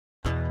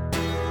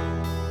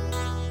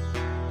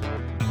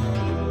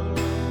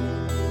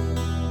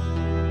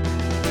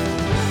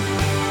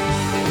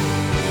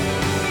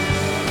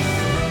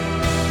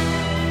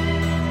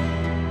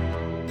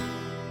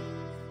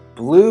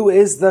Blue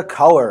is the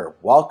color.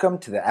 Welcome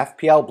to the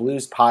FPL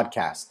Blues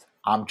podcast.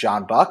 I'm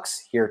John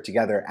Bucks, here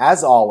together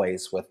as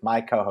always with my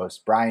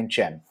co-host Brian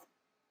Chin.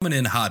 Coming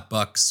in hot,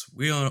 Bucks.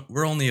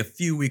 We're only a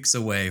few weeks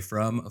away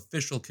from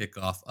official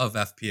kickoff of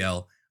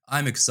FPL.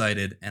 I'm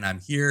excited, and I'm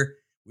here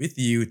with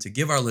you to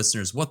give our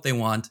listeners what they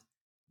want,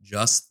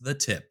 just the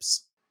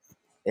tips.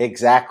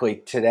 Exactly.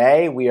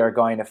 Today we are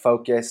going to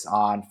focus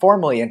on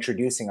formally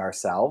introducing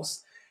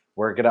ourselves.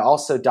 We're going to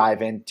also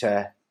dive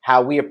into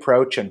how we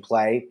approach and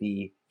play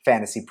the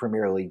Fantasy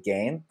Premier League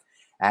game.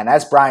 And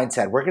as Brian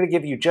said, we're going to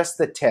give you just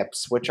the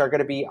tips, which are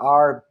going to be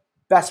our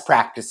best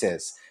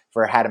practices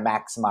for how to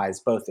maximize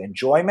both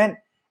enjoyment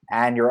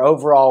and your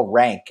overall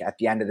rank at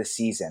the end of the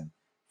season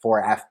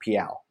for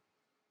FPL.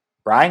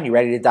 Brian, you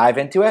ready to dive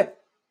into it?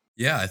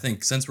 Yeah, I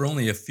think since we're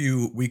only a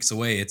few weeks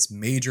away, it's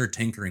major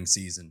tinkering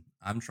season.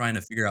 I'm trying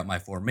to figure out my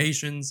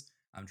formations.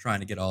 I'm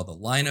trying to get all the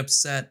lineups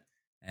set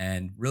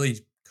and really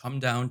come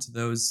down to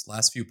those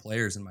last few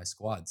players in my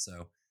squad.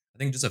 So I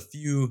think just a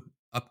few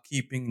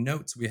upkeeping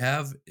notes we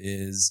have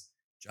is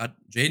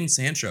Jadon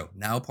Sancho,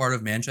 now part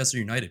of Manchester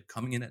United,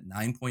 coming in at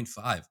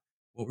 9.5.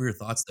 What were your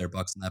thoughts there,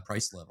 Bucks, on that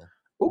price level?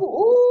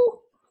 Ooh.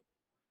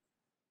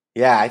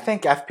 Yeah, I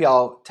think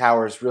FPL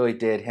Towers really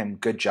did him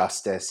good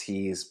justice.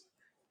 He's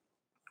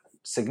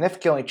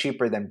significantly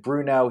cheaper than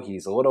Bruno.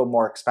 He's a little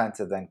more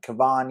expensive than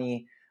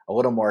Cavani, a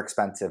little more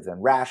expensive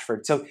than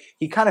Rashford. So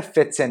he kind of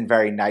fits in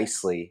very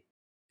nicely.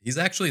 He's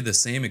actually the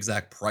same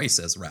exact price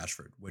as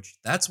Rashford, which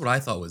that's what I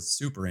thought was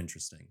super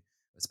interesting,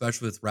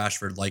 especially with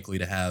Rashford likely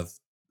to have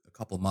a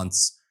couple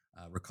months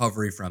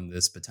recovery from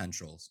this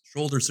potential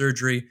shoulder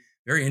surgery.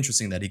 Very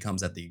interesting that he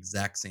comes at the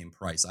exact same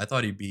price. I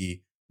thought he'd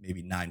be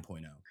maybe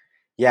 9.0.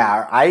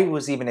 Yeah, I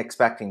was even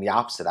expecting the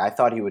opposite. I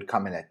thought he would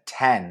come in at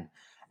 10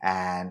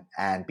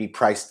 and be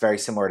priced very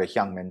similar to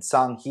Heung-min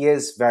Son. He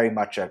is very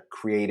much a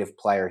creative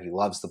player. He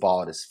loves the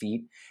ball at his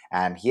feet,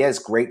 and he has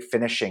great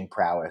finishing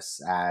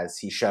prowess, as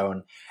he's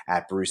shown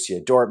at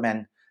Borussia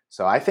Dortmund.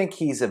 So I think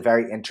he's a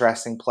very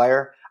interesting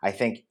player. I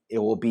think it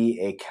will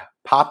be a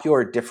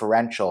popular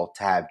differential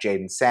to have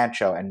Jadon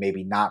Sancho and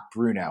maybe not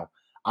Bruno.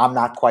 I'm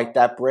not quite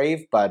that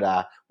brave, but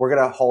we're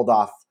going to hold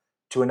off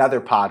to another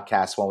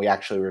podcast when we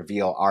actually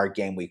reveal our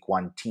game week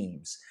 1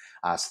 teams.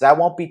 So that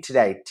won't be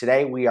today.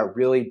 Today we are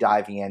really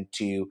diving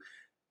into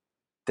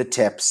the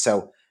tips.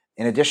 So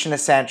in addition to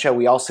Sancho,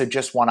 we also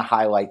just want to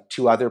highlight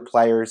 2 other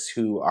players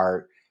who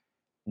are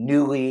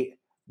newly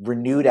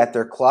renewed at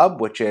their club,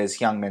 which is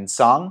Heung-min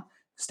Son,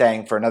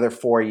 staying for another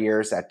 4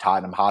 years at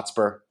Tottenham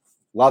Hotspur.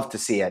 Love to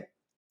see it.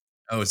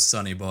 Oh,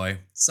 Sonny Boy.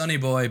 Sonny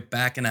Boy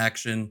back in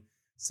action,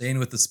 staying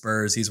with the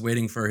Spurs. He's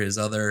waiting for his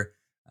other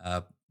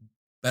uh,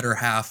 better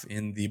half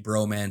in the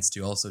bromance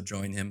to also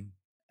join him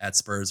at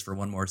Spurs for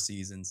one more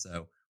season.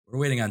 So we're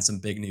waiting on some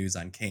big news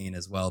on Kane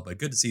as well. But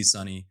good to see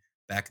Sonny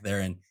back there.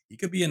 And he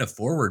could be in a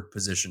forward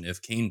position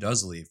if Kane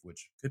does leave,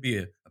 which could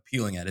be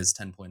appealing at his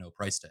 10.0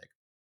 price tag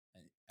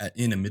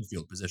in a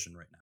midfield position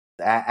right now.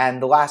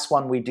 And the last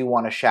one we do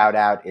want to shout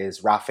out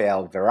is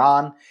Rafael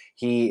Varane.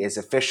 He is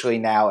officially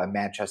now a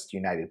Manchester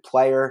United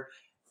player.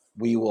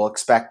 We will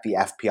expect the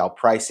FPL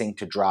pricing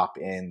to drop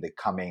in the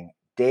coming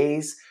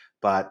days,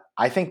 but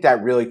I think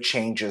that really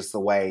changes the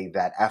way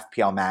that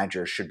FPL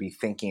managers should be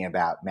thinking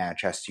about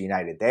Manchester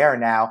United. They are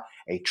now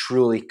a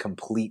truly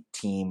complete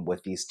team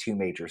with these 2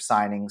 major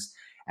signings,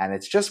 and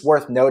it's just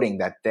worth noting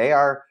that they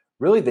are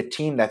really the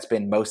team that's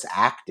been most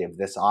active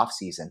this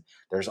offseason.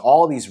 There's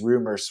all these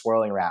rumors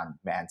swirling around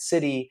Man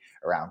City,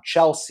 around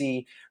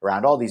Chelsea,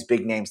 around all these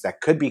big names that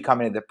could be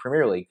coming to the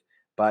Premier League,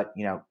 but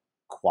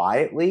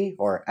quietly,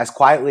 or as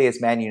quietly as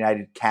Man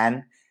United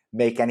can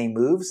make any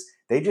moves,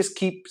 they just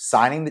keep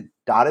signing the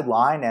dotted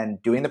line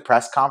and doing the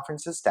press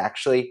conferences to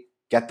actually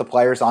get the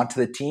players onto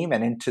the team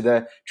and into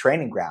the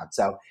training ground.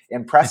 So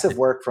impressive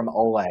work from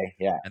Ole.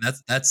 Yeah. And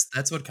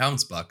that's what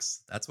counts,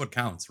 Bucks. That's what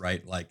counts,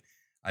 right? Like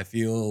I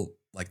feel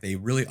like they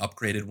really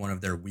upgraded one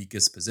of their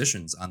weakest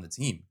positions on the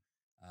team.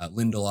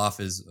 Lindelof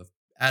is an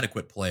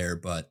adequate player,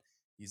 but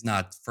he's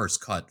not first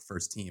cut,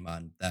 first team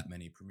on that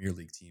many Premier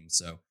League teams.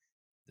 So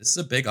this is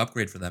a big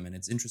upgrade for them, and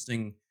it's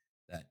interesting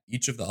that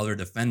each of the other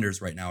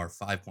defenders right now are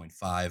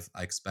 5.5.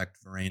 I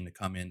expect Varane to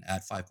come in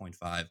at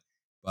 5.5,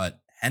 but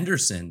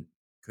Henderson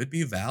could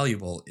be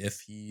valuable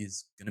if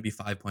he's going to be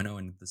 5.0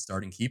 and the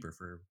starting keeper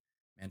for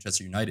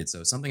Manchester United.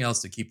 So something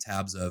else to keep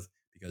tabs of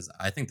because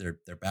I think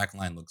their back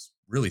line looks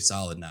really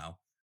solid now.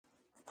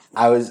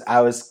 I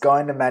was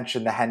going to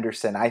mention the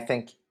Henderson. I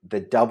think the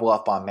double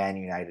up on Man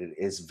United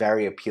is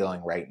very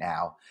appealing right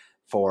now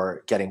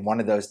for getting one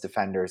of those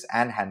defenders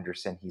and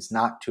Henderson. He's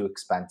not too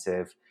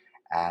expensive,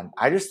 and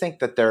I just think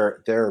that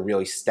they're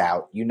really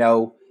stout. You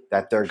know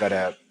that they're going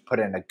to put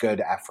in a good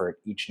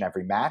effort each and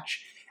every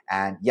match.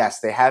 And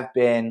yes, they have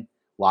been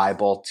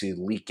liable to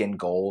leak in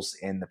goals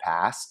in the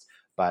past,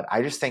 but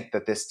I just think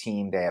that this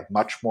team, they have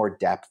much more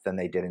depth than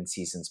they did in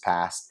seasons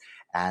past,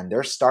 and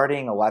their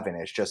starting 11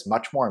 is just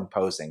much more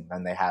imposing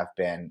than they have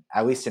been,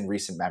 at least in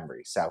recent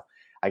memory. So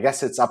I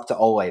guess it's up to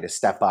Ole to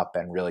step up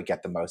and really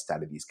get the most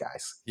out of these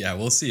guys. Yeah,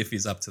 we'll see if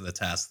he's up to the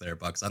task there,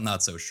 Bucks. I'm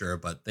not so sure,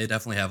 but they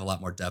definitely have a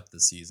lot more depth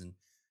this season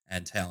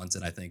and talent.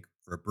 And I think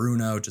for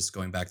Bruno, just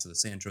going back to the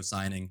Sancho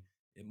signing,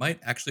 it might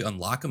actually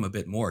unlock him a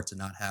bit more to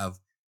not have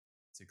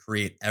to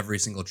create every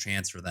single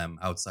chance for them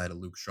outside of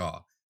Luke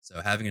Shaw.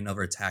 So having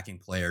another attacking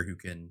player who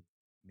can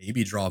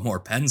maybe draw more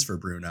pens for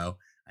Bruno.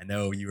 I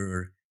know you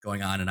were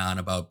going on and on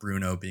about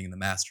Bruno being the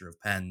master of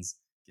pens,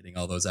 getting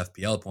all those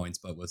FPL points,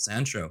 but with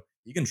Sancho,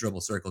 he can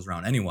dribble circles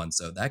around anyone.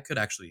 So that could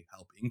actually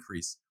help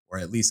increase or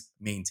at least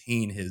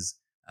maintain his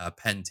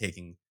pen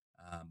taking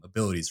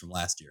abilities from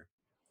last year.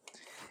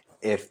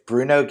 If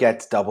Bruno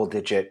gets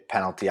double-digit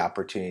penalty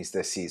opportunities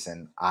this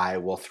season, I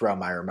will throw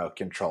my remote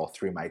control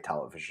through my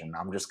television.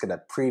 I'm just going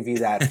to preview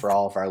that for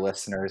all of our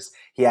listeners.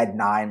 He had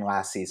 9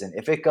 last season.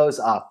 If it goes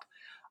up,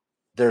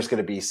 there's going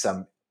to be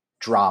some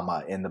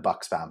drama in the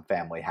Bucksbaum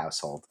family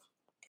household.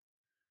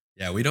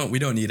 Yeah, we don't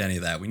need any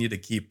of that. We need to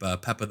keep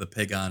Peppa the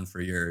Pig on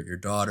for your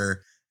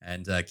daughter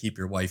and keep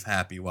your wife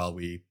happy while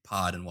we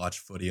pod and watch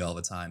footy all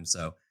the time.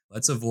 So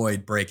let's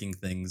avoid breaking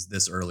things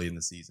this early in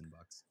the season,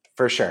 Bucks.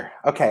 For sure.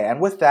 Okay, and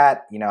with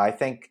that, I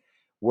think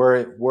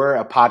we're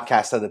a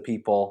podcast of the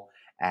people,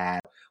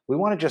 and we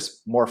want to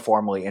just more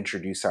formally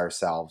introduce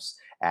ourselves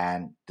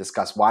and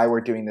discuss why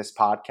we're doing this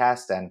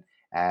podcast and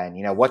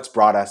what's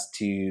brought us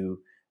to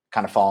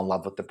kind of fall in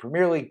love with the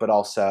Premier League, but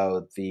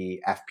also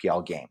the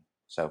FPL game.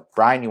 So,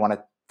 Brian, you want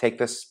to take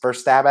this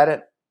first stab at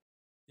it?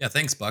 Yeah,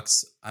 thanks,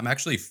 Bucks. I'm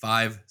actually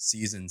 5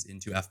 seasons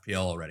into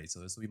FPL already, so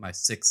this will be my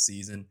 6th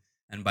season.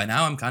 And by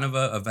now, I'm kind of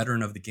a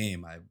veteran of the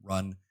game. I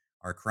run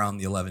our Crown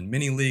the 11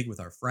 mini league with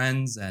our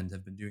friends and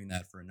have been doing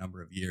that for a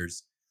number of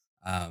years.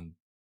 Um,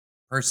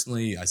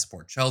 Personally, I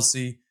support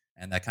Chelsea,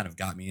 and that kind of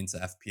got me into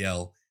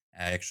FPL.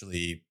 I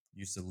actually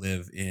used to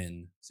live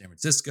in San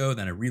Francisco,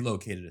 then I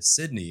relocated to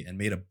Sydney and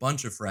made a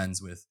bunch of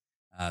friends with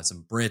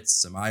some Brits,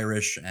 some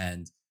Irish,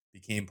 and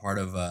became part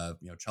of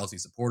Chelsea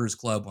supporters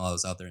club while I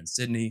was out there in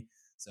Sydney.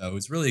 So it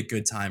was really a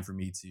good time for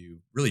me to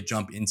really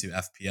jump into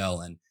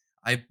FPL. And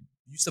I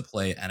used to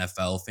play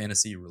NFL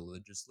fantasy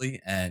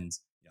religiously, and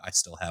I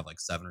still have like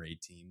 7 or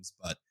 8 teams,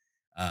 but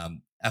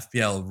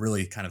FPL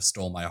really kind of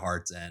stole my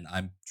heart, and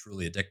I'm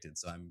truly addicted.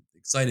 So I'm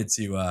excited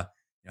to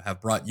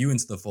have brought you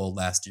into the fold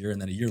last year,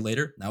 and then a year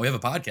later, now we have a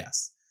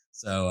podcast.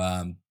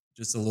 So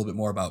just a little bit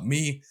more about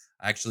me.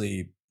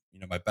 Actually,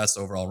 my best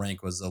overall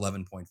rank was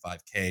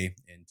 11.5K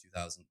in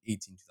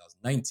 2018,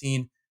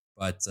 2019,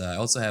 but I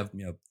also have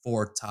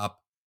 4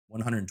 top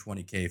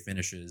 120K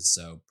finishes,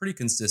 so pretty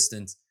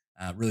consistent.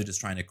 Really just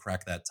trying to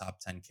crack that top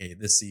 10K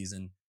this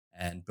season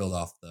and build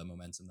off the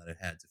momentum that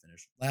I had to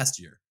finish last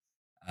year.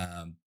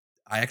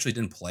 I actually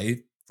didn't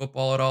play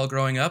football at all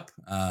growing up.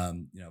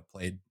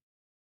 Played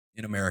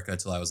in America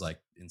till I was like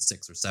in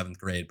 6th or 7th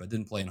grade, but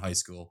didn't play in high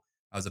school.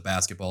 I was a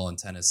basketball and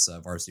tennis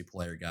varsity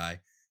player guy,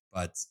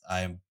 but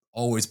I'm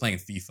always playing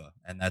FIFA,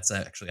 and that's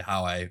actually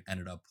how I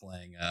ended up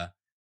playing,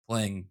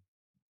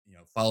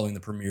 following the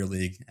Premier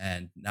League.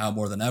 And now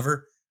more than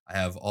ever, I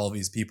have all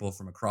these people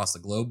from across the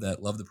globe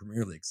that love the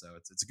Premier League. So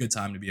it's a good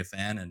time to be a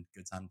fan and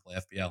good time to play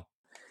FPL.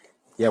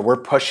 Yeah,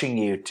 we're pushing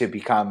you to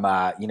become,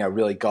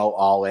 really go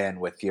all in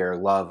with your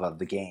love of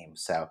the game.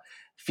 So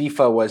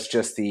FIFA was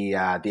just the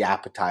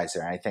appetizer.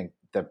 And I think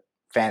the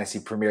Fantasy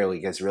Premier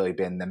League has really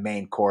been the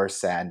main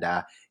course and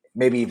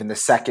maybe even the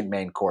second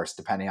main course,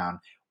 depending on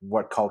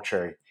what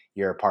culture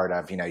you're a part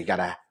of. You got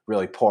to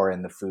really pour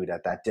in the food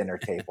at that dinner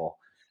table.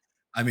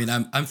 I mean,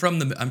 I'm from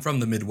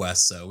the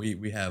Midwest, so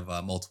we have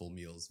multiple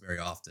meals very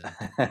often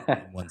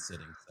in one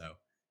sitting. So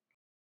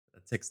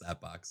that ticks that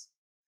box.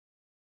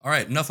 All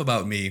right, enough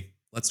about me.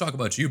 Let's talk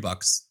about you,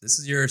 Bucks. This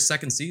is your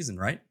 2nd season,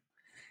 right?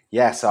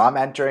 Yeah, so I'm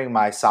entering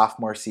my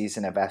sophomore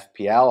season of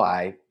FPL.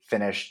 I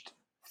finished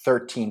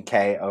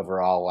 13K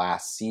overall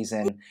last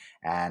season,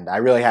 and I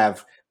really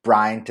have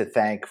Brian to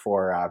thank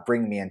for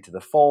bringing me into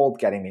the fold,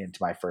 getting me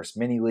into my first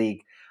mini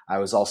league. I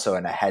was also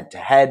in a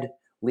head-to-head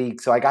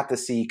league, so I got to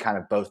see kind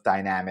of both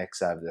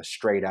dynamics of the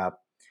straight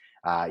up,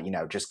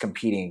 just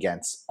competing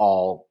against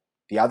all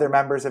the other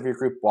members of your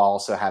group while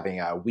also having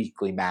a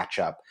weekly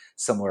matchup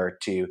similar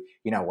to,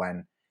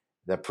 when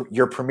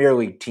your Premier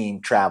League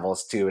team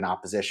travels to an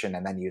opposition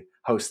and then you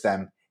host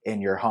them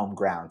in your home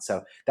ground.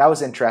 So that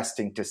was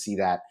interesting to see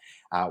that.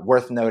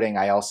 Worth noting,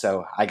 I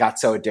got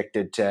so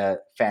addicted to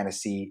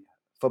fantasy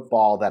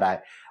football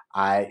that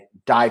I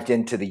dived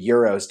into the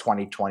Euros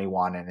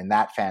 2021, and in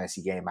that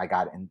fantasy game, I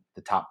got in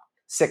the top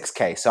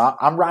 6K. So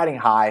I'm riding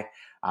high.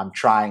 I'm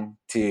trying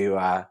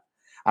to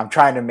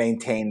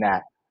maintain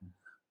that.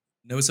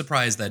 No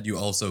surprise that you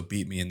also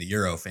beat me in the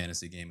Euro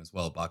fantasy game as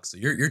well, Buck. So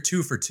you're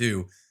 2 for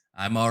 2.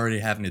 I'm already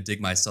having to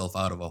dig myself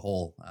out of a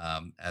hole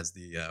as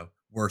the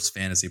worst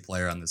fantasy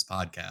player on this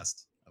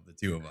podcast of the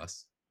 2 of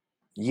us.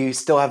 You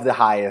still have the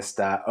highest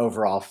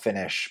overall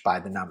finish by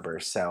the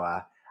numbers, so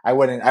I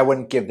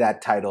wouldn't give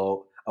that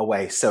title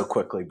away so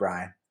quickly,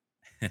 Brian.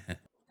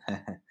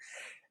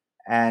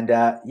 And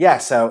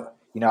so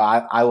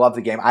I love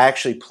the game. I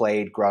actually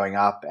played growing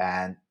up,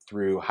 and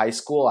through high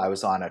school. I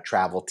was on a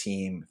travel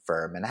team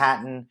for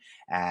Manhattan,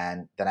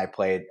 and then I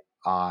played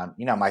on,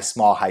 my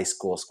small high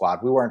school squad.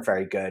 We weren't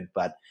very good,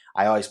 but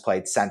I always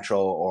played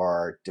central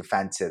or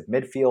defensive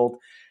midfield.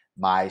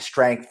 My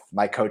strength,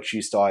 my coach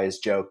used to always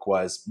joke,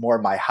 was more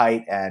my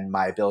height and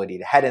my ability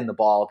to head in the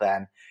ball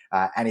than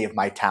any of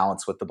my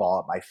talents with the ball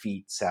at my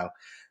feet. So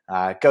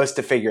it goes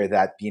to figure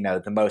that,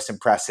 the most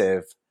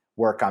impressive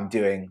work I'm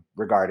doing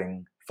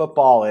regarding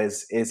football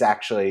is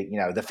actually,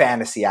 the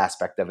fantasy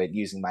aspect of it,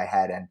 using my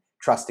head and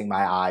trusting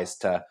my eyes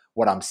to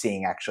what I'm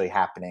seeing actually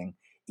happening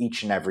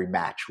each and every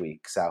match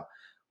week. So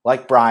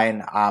like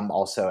Brian, I'm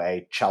also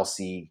a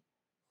Chelsea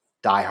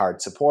diehard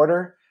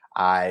supporter.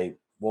 I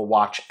will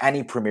watch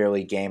any Premier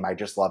League game. I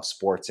just love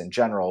sports in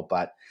general,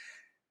 but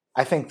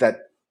I think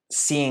that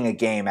seeing a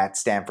game at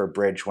Stamford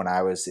Bridge when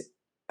I was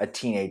a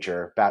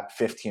teenager about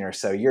 15 or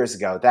so years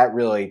ago, that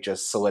really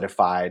just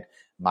solidified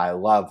my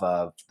love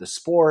of the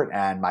sport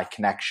and my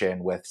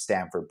connection with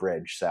Stamford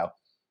Bridge. So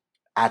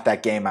at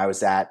that game I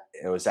was at,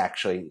 it was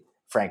actually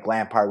Frank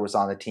Lampard was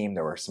on the team.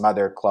 There were some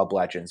other club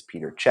legends,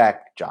 Peter Cech,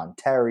 John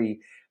Terry,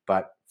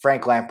 but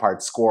Frank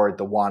Lampard scored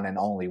the one and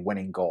only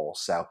winning goal.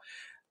 So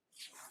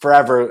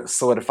forever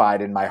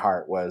solidified in my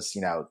heart was,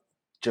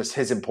 just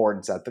his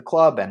importance at the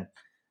club and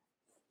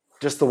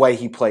just the way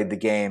he played the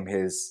game,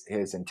 his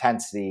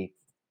intensity.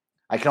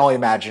 I can only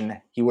imagine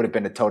he would have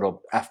been a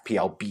total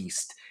FPL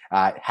beast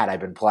had I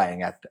been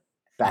playing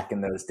back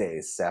in those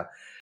days. So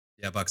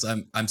Yeah, Bucks,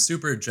 I'm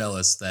super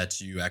jealous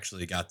that you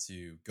actually got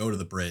to go to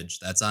the bridge.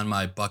 That's on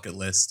my bucket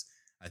list.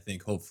 I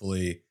think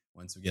hopefully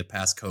once we get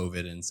past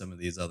COVID and some of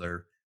these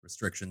other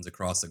restrictions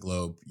across the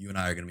globe, you and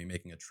I are going to be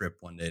making a trip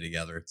one day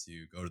together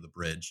to go to the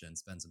bridge and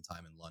spend some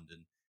time in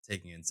London,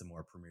 taking in some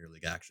more Premier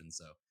League action.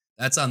 So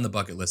that's on the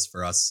bucket list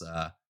for us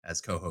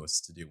as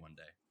co-hosts to do one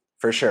day.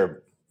 For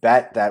sure.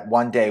 Bet that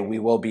one day we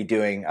will be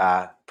doing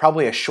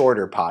probably a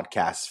shorter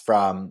podcast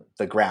from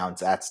the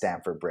grounds at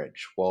Stamford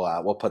Bridge.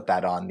 We'll put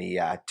that on the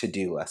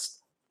to-do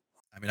list.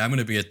 I mean, I'm going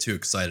to be too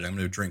excited. I'm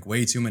going to drink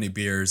way too many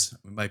beers.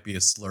 It might be a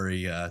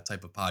slurry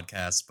type of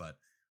podcast, but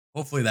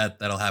hopefully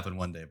that'll happen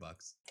one day,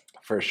 Bucks.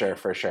 For sure,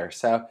 for sure.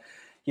 So,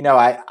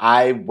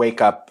 I wake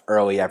up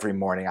early every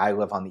morning. I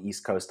live on the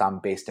East Coast. I'm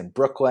based in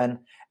Brooklyn,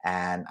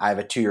 and I have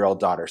a 2-year-old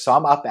daughter. So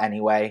I'm up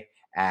anyway,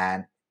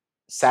 and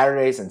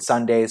Saturdays and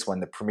Sundays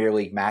when the Premier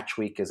League match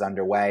week is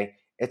underway,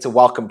 it's a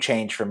welcome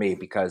change for me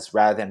because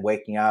rather than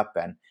waking up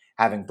and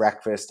having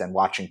breakfast and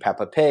watching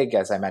Peppa Pig,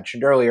 as I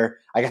mentioned earlier,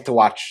 I get to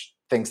watch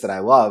things that I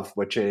love,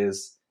 which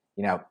is,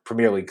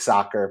 Premier League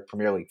soccer,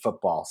 Premier League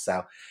football.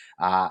 So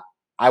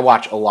I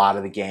watch a lot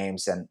of the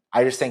games, and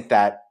I just think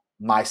that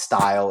my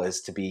style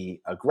is to be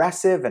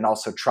aggressive and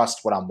also trust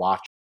what I'm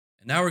watching.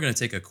 And now we're going to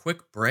take a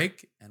quick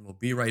break, and we'll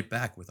be right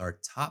back with our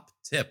top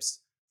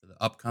tips for the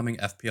upcoming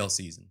FPL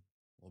season.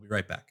 We'll be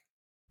right back.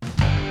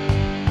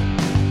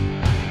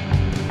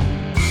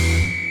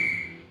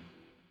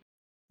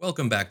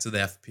 Welcome back to the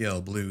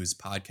FPL Blues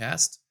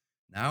podcast.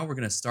 Now we're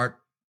going to start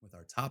with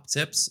our top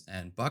tips.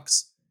 And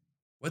Bucks,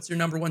 what's your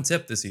number one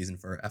tip this season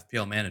for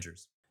FPL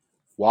managers?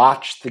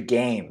 Watch the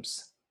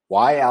games.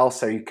 Why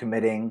else are you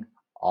committing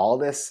all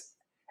this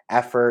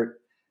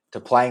effort to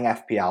playing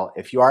FPL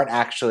if you aren't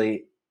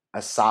actually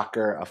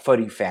a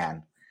footy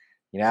fan?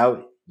 You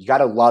got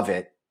to love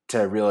it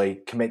to really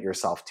commit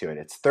yourself to it.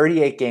 It's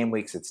 38 game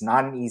weeks. It's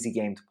not an easy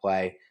game to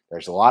play.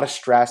 There's a lot of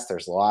stress.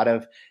 There's a lot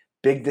of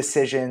big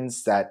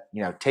decisions that,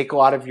 take a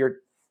lot of your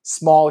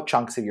small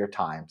chunks of your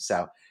time.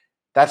 So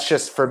that's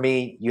just, for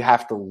me, you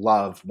have to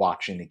love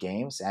watching the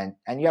games, and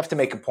you have to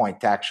make a point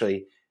to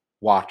actually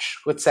watch,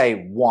 let's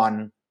say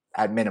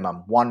at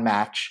minimum, one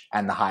match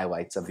and the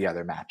highlights of the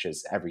other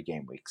matches every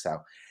game week. So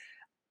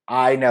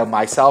I know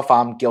myself,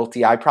 I'm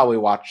guilty. I probably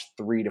watch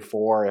 3 to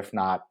 4, if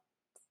not,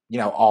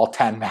 all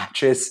 10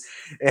 matches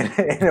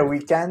in a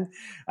weekend.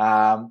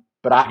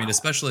 But I mean,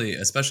 especially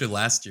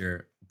last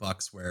year,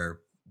 Bucks,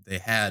 where they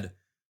had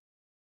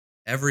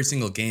every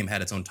single game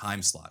had its own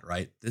time slot,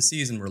 right? This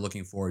season, we're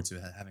looking forward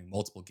to having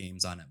multiple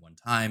games on at one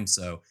time.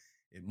 So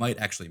it might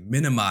actually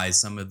minimize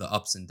some of the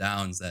ups and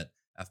downs that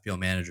FPL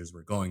managers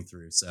were going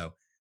through. So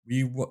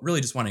we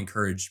really just want to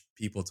encourage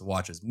people to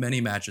watch as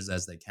many matches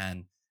as they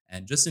can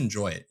and just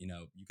enjoy it.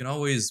 You can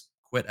always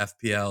quit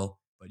FPL,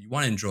 but you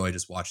want to enjoy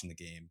just watching the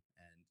game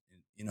and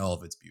in all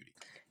of its beauty.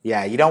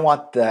 Yeah, you don't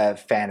want the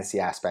fantasy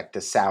aspect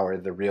to sour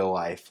the real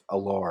life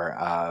allure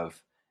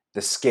of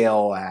the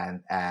skill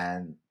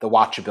and the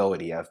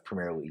watchability of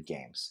Premier League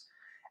games.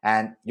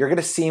 And you're going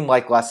to seem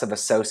like less of a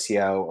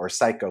socio or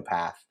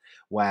psychopath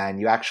when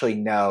you actually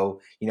know,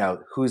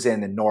 who's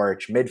in the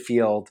Norwich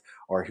midfield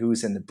or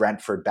who's in the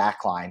Brentford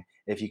backline.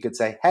 If you could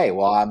say, hey,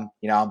 well,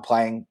 I'm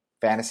playing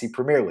fantasy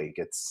Premier League.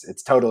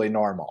 It's totally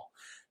normal.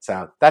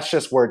 So that's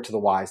just word to the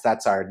wise.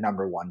 That's our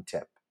number one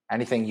tip.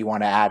 Anything you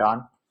want to add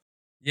on?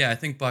 Yeah, I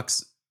think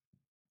Bucks,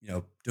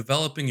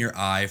 developing your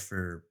eye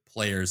for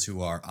players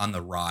who are on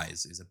the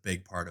rise is a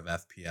big part of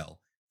FPL.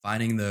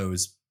 Finding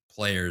those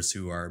players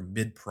who are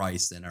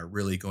mid-priced and are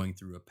really going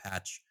through a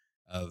patch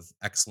of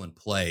excellent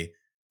play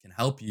can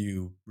help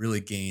you really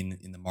gain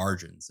in the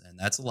margins. And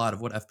that's a lot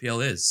of what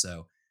FPL is.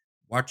 So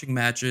watching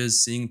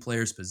matches, seeing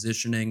players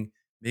positioning,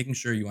 making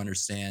sure you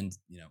understand,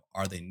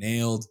 are they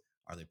nailed?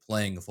 Are they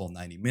playing a full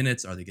 90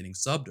 minutes? Are they getting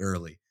subbed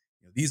early?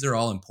 These are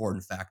all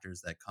important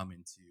factors that come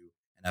into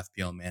an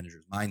FPL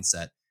manager's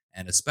mindset.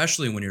 And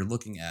especially when you're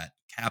looking at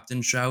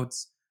captain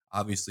shouts,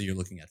 obviously you're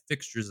looking at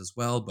fixtures as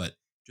well, but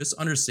just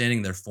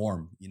understanding their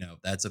form,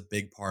 that's a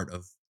big part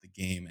of the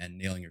game, and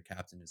nailing your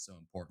captain is so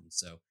important.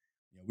 So,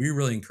 we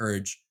really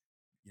encourage,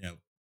 you know,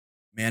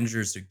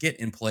 managers to get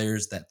in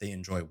players that they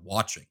enjoy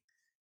watching.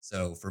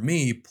 So for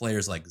me,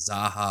 players like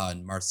Zaha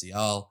and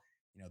Martial,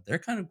 they're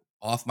kind of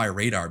off my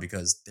radar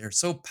because they're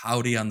so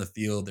pouty on the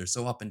field. They're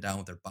so up and down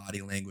with their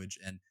body language.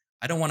 And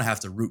I don't want to have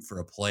to root for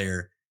a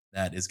player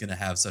that is going to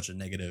have such a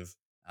negative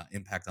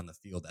impact on the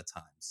field at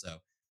times. So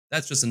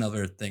that's just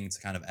another thing to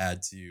kind of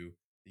add to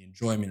the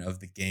enjoyment of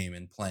the game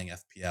and playing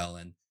FPL,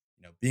 and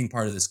being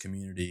part of this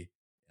community.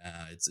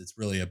 It's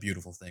really a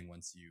beautiful thing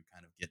once you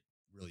kind of get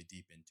really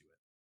deep into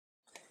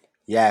it.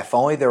 Yeah, if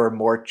only there were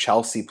more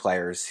Chelsea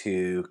players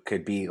who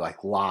could be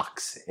like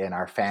locks in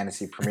our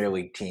fantasy Premier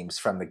League teams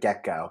from the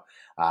get go.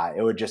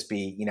 It would just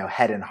be,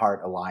 head and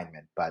heart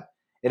alignment. But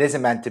it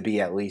isn't meant to be,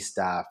 at least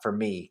for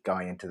me,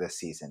 going into this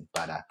season.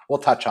 But we'll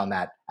touch on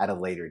that at a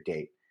later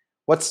date.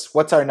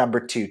 What's our number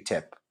 2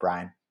 tip,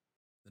 Brian?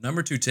 The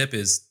number 2 tip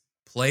is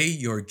play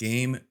your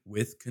game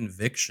with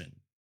conviction.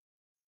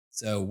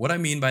 So, what I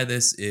mean by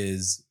this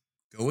is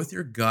go with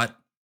your gut,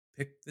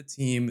 pick the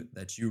team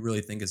that you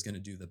really think is going to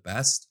do the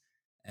best,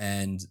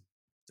 and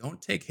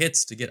don't take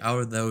hits to get out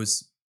of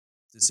those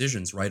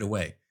decisions right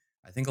away.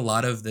 I think a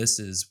lot of this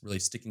is really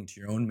sticking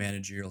to your own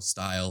managerial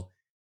style,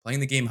 playing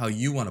the game how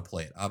you want to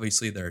play it.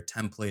 Obviously, there are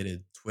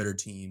templated Twitter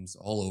teams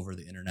all over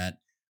the internet,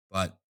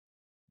 but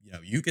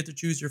you get to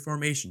choose your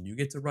formation. You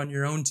get to run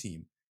your own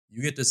team.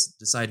 You get to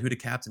decide who to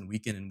captain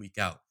week in and week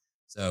out.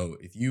 So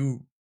if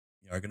you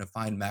are going to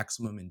find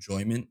maximum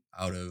enjoyment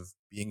out of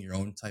being your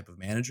own type of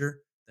manager,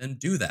 then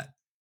do that.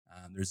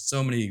 There's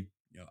so many,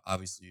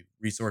 obviously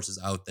resources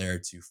out there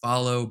to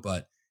follow,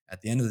 but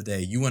at the end of the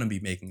day, you want to be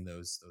making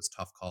those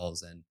tough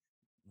calls and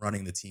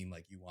running the team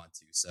like you want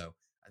to. So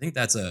I think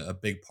that's a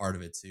big part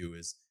of it too.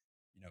 Is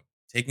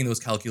taking those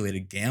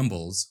calculated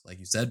gambles, like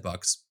you said,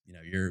 Bucks.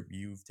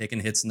 You've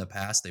taken hits in the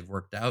past; they've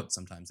worked out.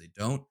 Sometimes they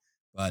don't,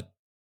 but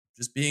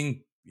just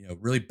being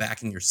really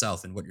backing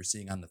yourself and what you're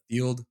seeing on the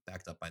field,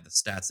 backed up by the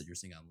stats that you're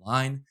seeing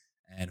online,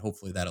 and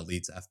hopefully that'll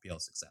lead to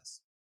FPL success.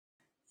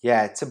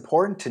 Yeah, it's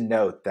important to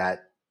note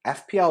that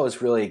FPL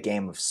is really a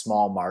game of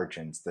small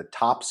margins. The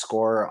top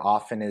scorer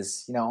often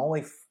is,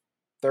 only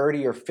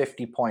 30 or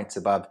 50 points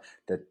above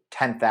the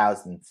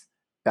 10,000th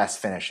best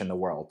finish in the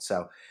world.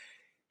 So,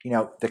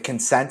 the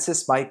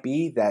consensus might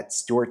be that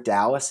Stuart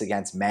Dallas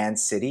against Man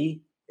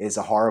City is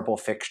a horrible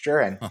fixture,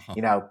 and,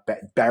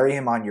 bury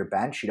him on your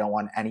bench. You don't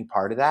want any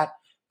part of that.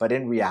 But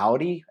in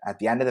reality, at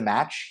the end of the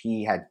match,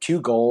 he had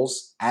 2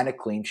 goals and a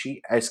clean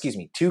sheet. Excuse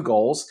me, 2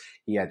 goals.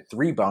 He had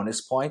 3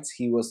 bonus points.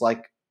 He was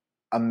like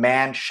a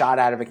man shot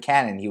out of a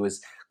cannon. He was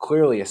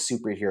clearly a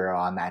superhero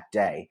on that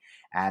day.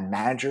 And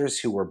managers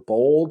who were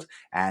bold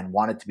and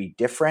wanted to be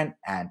different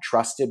and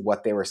trusted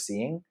what they were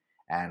seeing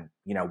and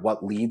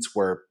what leads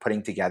were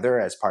putting together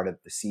as part of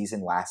the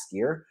season last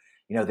year,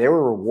 they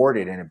were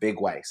rewarded in a big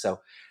way.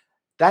 So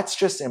that's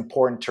just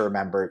important to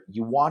remember.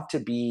 You want to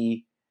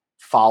be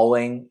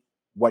following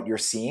what you're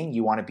seeing.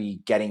 You want to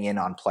be getting in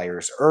on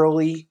players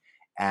early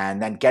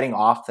and then getting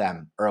off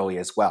them early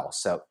as well.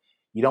 So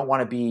you don't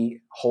want to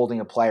be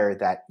holding a player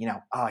that,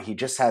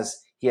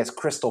 he has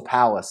Crystal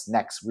Palace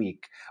next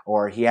week,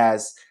 or he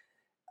has,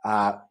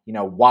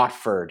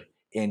 Watford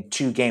in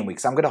 2 game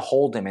weeks. I'm going to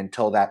hold him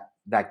until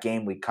that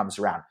game week comes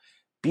around.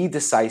 Be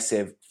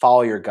decisive,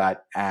 follow your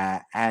gut,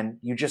 and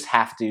you just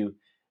have to,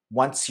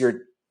 once your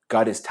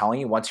gut is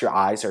telling you, once your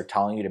eyes are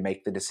telling you to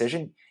make the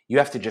decision, you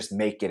have to just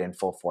make it in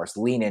full force,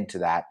 lean into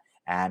that.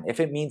 And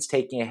if it means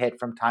taking a hit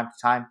from time to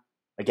time,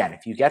 again,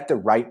 if you get the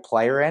right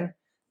player in,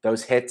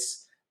 those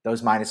hits,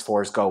 those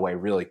 -4s go away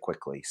really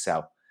quickly.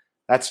 So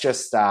that's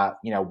just,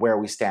 where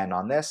we stand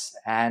on this.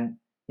 And,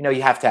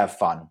 you have to have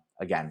fun.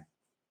 Again,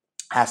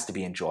 has to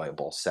be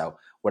enjoyable. So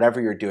whatever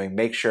you're doing,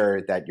 make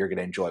sure that you're going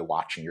to enjoy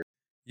watching your.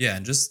 Yeah,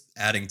 and just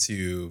adding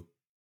to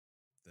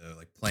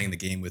the playing the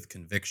game with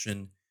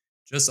conviction,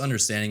 just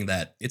understanding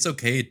that it's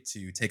okay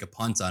to take a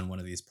punt on one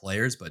of these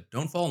players, but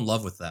don't fall in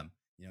love with them.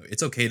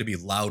 It's okay to be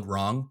loud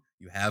wrong.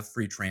 You have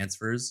free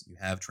transfers, you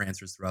have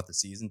transfers throughout the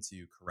season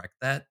to correct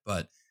that,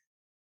 but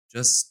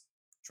just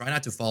try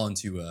not to fall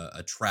into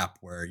a trap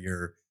where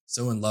you're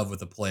so in love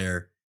with a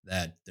player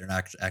that they're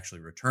not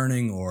actually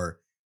returning, or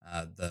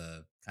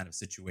the kind of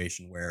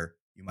situation where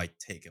you might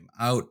take him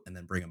out and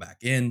then bring him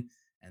back in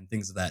and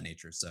things of that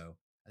nature. So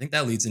I think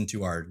that leads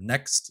into our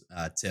next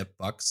tip,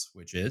 Bucks,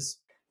 which is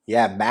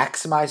Yeah,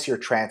 maximize your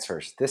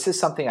transfers. This is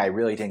something I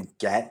really didn't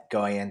get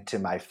going into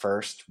my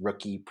first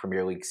rookie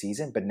Premier League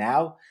season, but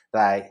now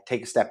that I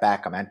take a step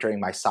back, I'm entering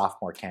my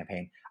sophomore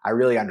campaign, I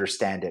really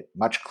understand it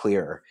much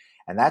clearer.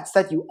 And that's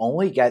that you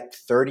only get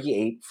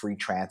 38 free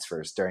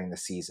transfers during the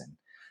season.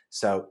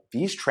 So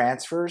these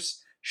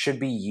transfers should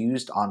be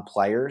used on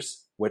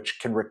players which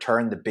can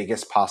return the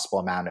biggest possible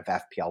amount of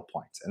FPL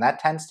points. And that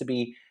tends to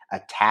be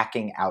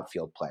attacking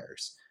outfield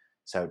players.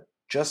 So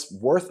just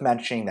worth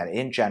mentioning that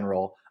in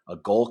general, a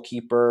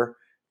goalkeeper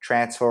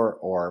transfer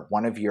or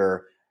one of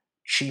your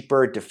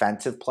cheaper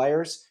defensive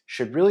players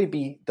should really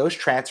be, those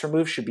transfer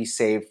moves should be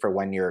saved for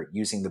when you're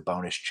using the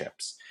bonus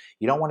chips.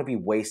 You don't want to be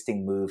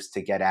wasting moves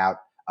to get out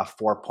a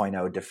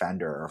 4.0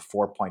 defender or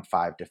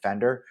 4.5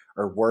 defender,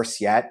 or worse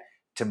yet,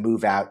 to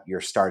move out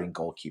your starting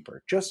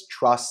goalkeeper. Just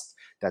trust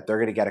that they're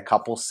going to get a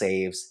couple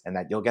saves and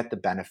that you'll get the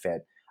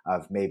benefit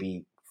of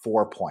maybe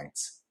 4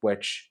 points,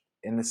 which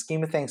in the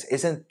scheme of things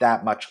isn't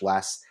that much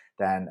less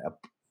than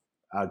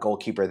a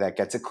goalkeeper that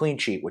gets a clean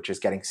sheet, which is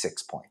getting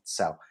 6 points.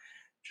 So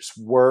just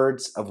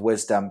words of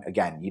wisdom.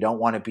 Again, you don't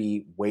want to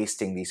be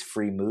wasting these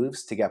free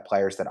moves to get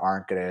players that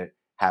aren't going to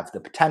have the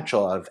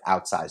potential of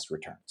outsized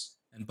returns.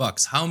 And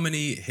Bucks, how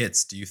many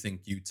hits do you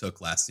think you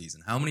took last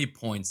season? How many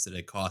points did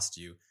it cost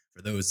you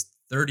for those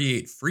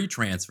 38 free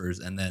transfers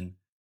and then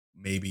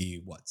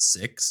maybe what,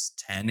 6,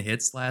 10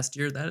 hits last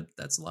year?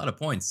 That's a lot of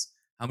points.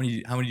 How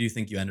many do you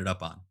think you ended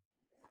up on?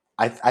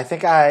 I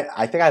think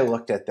I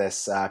looked at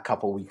this a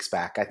couple weeks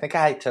back. I think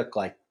I took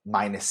like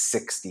minus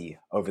 60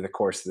 over the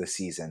course of the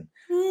season,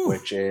 Whew.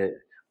 which is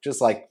just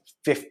like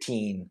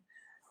 15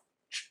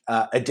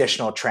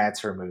 additional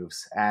transfer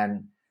moves.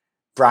 And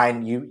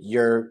Brian,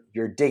 you're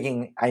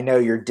digging. I know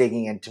you're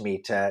digging into me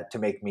to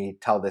make me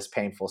tell this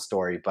painful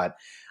story, but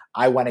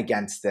I went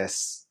against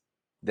this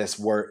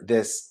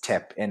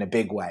tip in a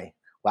big way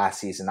last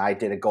season. I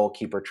did a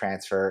goalkeeper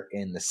transfer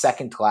in the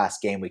second to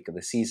last game week of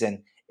the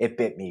season. It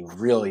bit me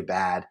really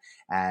bad,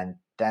 and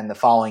then the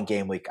following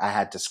game week I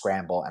had to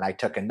scramble, and I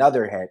took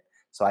another hit.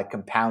 So I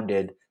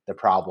compounded the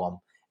problem,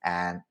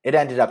 and it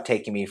ended up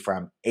taking me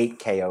from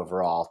 8K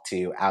overall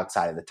to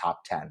outside of the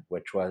top 10,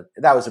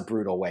 that was a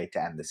brutal way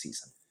to end the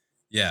season.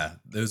 Yeah,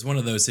 there's one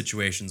of those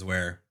situations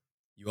where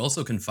you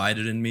also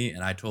confided in me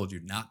and I told you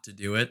not to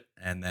do it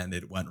and then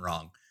it went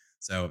wrong.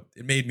 So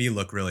it made me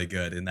look really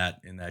good in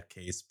that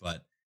case,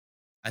 but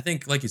I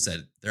think like you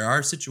said, there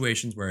are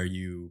situations where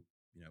you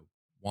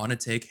want to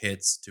take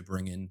hits to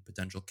bring in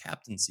potential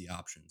captaincy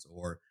options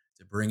or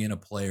to bring in a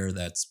player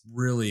that's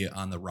really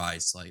on the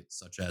rise, like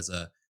such as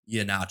a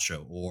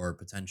Iheanacho or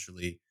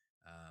potentially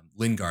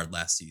Lingard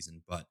last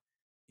season. But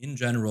in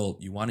general,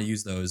 you want to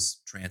use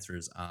those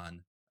transfers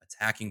on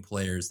attacking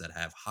players that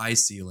have high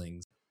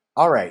ceilings.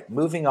 All right,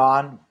 moving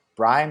on.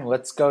 Brian,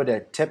 let's go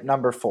to tip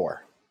number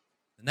 4.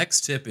 The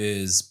next tip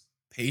is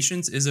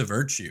patience is a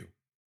virtue.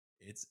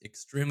 It's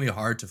extremely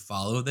hard to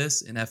follow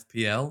this in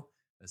FPL,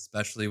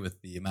 especially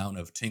with the amount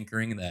of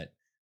tinkering that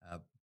uh,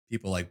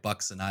 people like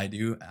Bucks and I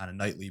do on a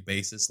nightly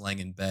basis, laying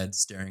in bed,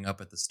 staring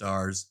up at the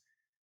stars,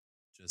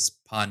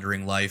 just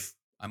pondering life.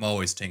 I'm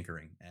always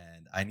tinkering,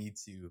 and I need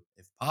to,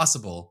 if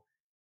possible,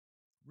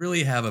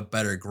 really have a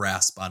better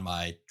grasp on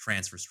my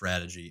transfer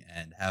strategy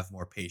and have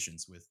more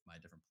patience with my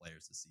different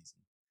players this season.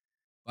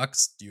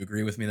 Bucks, do you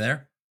agree with me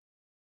there?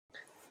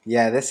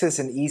 Yeah, this is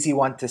an easy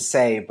one to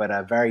say, but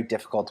a very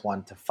difficult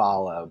one to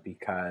follow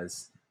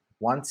because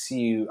once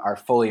you are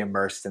fully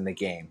immersed in the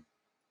game,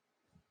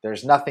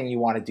 there's nothing you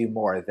want to do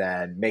more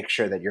than make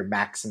sure that you're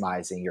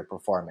maximizing your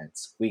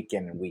performance week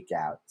in and week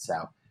out.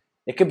 So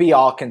it could be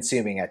all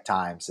consuming at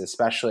times,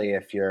 especially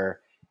if you're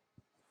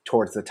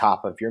towards the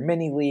top of your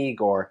mini league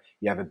or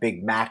you have a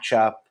big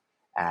matchup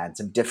and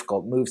some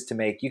difficult moves to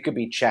make. You could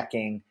be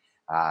checking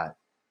uh,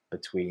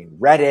 between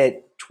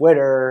Reddit,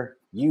 Twitter,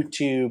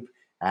 YouTube,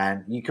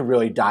 and you can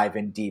really dive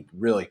in deep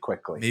really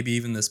quickly. Maybe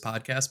even this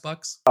podcast,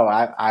 Bucks? Oh,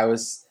 I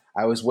was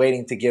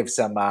waiting to give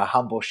some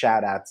humble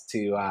shout outs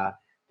to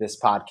this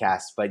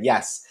podcast, but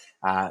yes,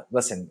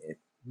 listen,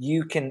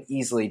 you can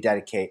easily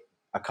dedicate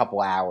a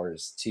couple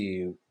hours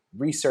to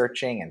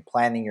researching and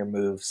planning your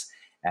moves,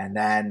 and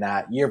then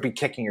you'll be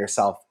kicking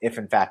yourself if,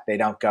 in fact, they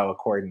don't go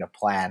according to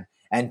plan,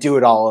 and do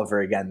it all over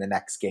again the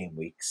next game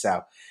week.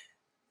 So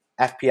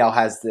FPL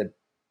has the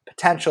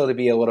potential to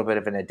be a little bit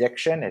of an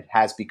addiction. It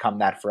has become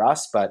that for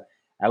us, but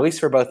at least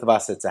for both of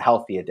us, it's a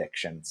healthy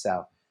addiction.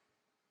 So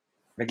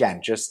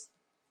again, just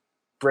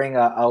bring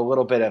a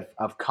little bit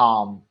of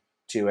calm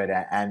to it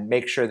and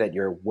make sure that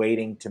you're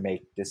waiting to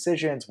make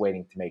decisions,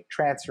 waiting to make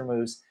transfer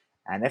moves,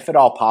 and if at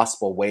all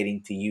possible,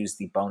 waiting to use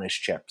the bonus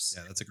chips.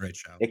 Yeah, that's a great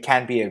shout. It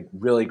can be a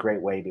really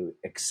great way to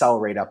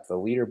accelerate up the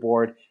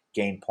leaderboard,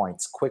 gain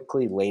points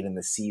quickly late in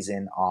the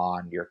season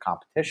on your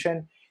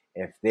competition.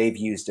 If they've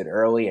used it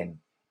early and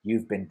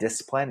you've been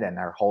disciplined and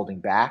are holding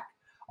back,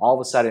 all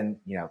of a sudden,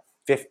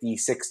 50,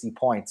 60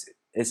 points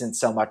isn't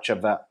so much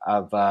of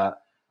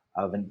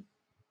an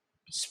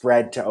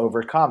spread to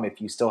overcome if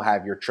you still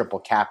have your triple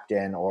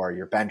captain or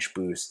your bench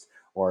boost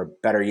or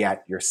better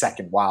yet your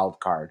second wild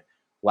card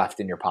left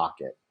in your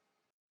pocket.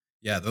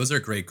 Yeah, those are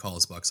great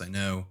calls, Bucks. I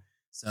know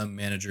some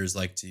managers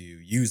like to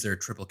use their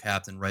triple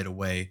captain right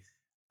away.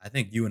 I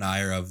think you and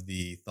I are of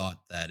the thought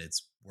that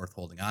it's worth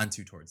holding on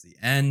to towards the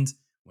end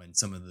when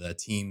some of the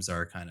teams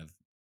are kind of,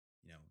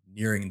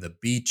 nearing the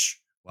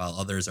beach while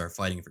others are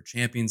fighting for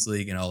Champions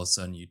League, and all of a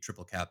sudden you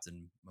triple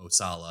captain Mo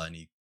Salah and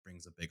he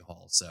brings a big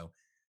haul. So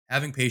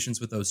having patience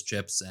with those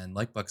chips, and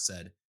like Buck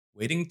said,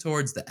 waiting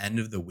towards the end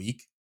of the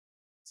week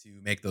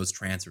to make those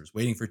transfers,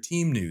 waiting for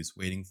team news,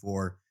 waiting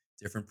for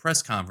different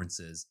press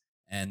conferences.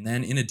 And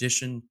then in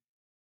addition,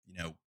 you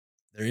know,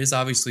 there is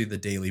obviously the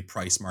daily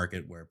price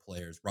market where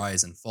players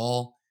rise and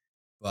fall,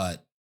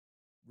 but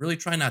really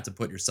try not to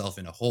put yourself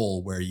in a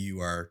hole where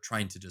you are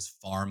trying to just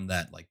farm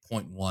that like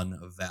point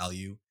 0.1 of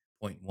value, zero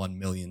point 0.1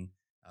 million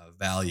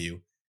value,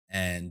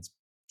 and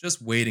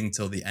just waiting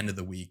till the end of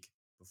the week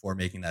before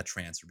making that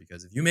transfer.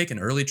 Because if you make an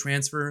early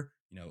transfer,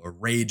 a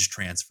rage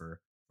transfer,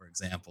 for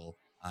example,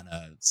 on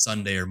a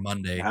Sunday or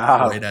Monday,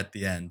 right Oh, at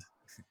the end,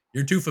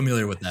 you're too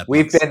familiar with that,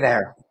 we've Bucks. been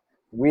there.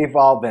 We've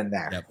all been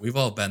there. Yep, we've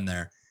all been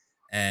there.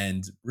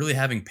 And really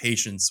having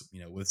patience,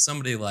 with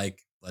somebody like,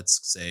 let's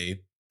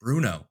say,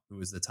 Bruno, who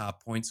was the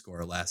top point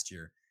scorer last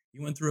year. He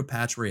went through a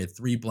patch where he had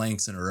 3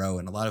 blanks in a row,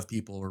 and a lot of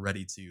people were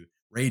ready to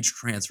rage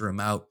transfer him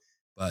out.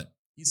 But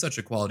he's such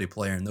a quality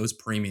player, and those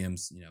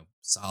premiums,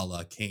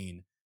 Salah,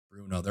 Kane,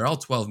 Bruno, they're all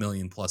 12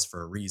 million plus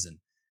for a reason.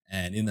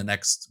 And in the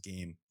next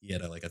game, he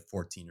had like a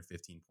 14 or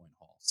 15 point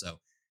haul. So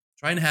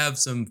trying to have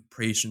some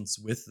patience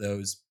with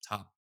those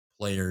top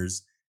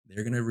players.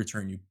 They're going to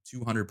return you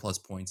 200 plus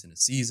points in a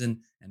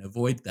season, and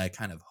avoid that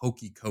kind of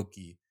hokey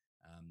cokey,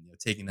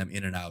 taking them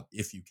in and out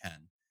if you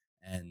can.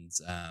 And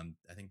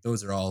I think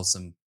those are all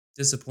some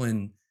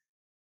discipline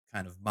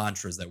kind of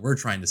mantras that we're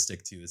trying to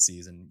stick to this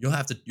season. You'll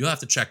have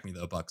to check me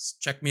though, Bucks.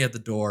 Check me at the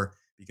door,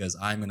 because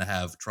I'm going to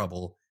have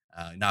trouble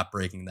not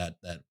breaking that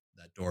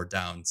door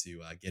down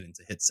to get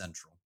into Hit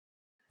Central.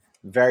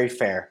 Very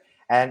fair.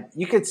 And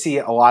you could see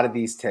a lot of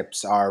these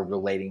tips are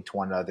relating to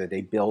one another.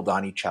 They build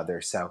on each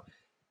other. So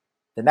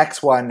the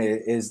next one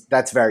is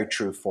that's very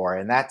true for,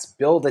 and that's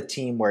build a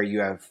team where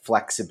you have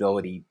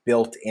flexibility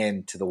built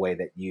into the way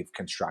that you've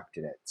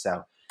constructed it.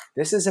 So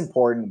this is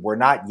important. We're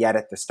not yet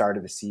at the start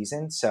of the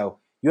season, so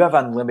you have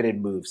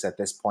unlimited moves at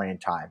this point in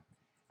time.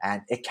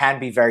 And it can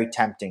be very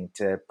tempting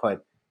to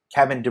put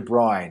Kevin De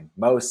Bruyne,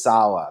 Mo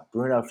Salah,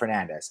 Bruno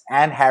Fernandes,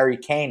 and Harry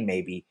Kane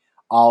maybe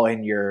all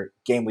in your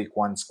game week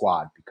 1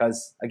 squad,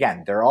 because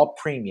again, they're all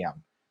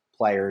premium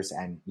players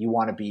and you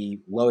want to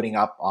be loading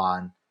up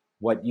on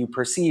what you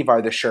perceive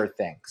are the sure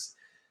things.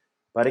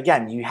 But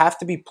again, you have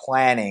to be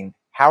planning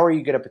how are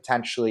you going to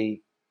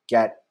potentially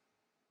get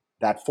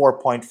that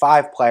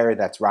 4.5 player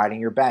that's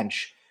riding your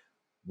bench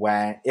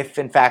when, if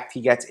in fact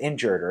he gets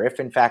injured, or if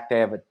in fact they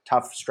have a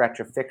tough stretch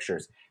of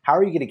fixtures. How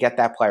are you going to get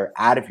that player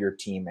out of your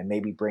team and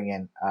maybe bring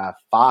in a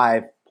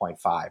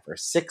 5.5 or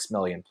 6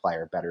 million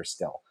player, better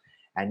still?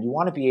 And you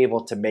want to be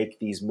able to make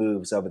these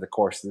moves over the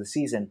course of the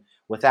season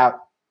without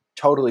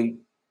totally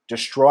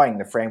destroying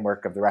the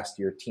framework of the rest of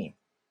your team.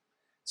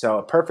 So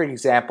a perfect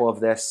example of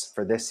this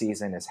for this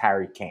season is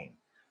Harry Kane.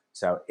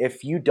 So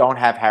if you don't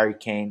have Harry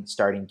Kane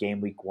starting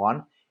game week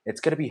 1, it's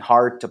going to be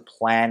hard to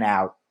plan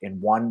out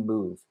in one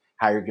move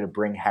how you're going to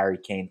bring Harry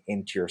Kane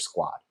into your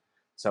squad.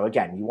 So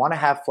again, you want to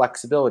have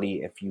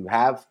flexibility. If you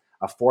have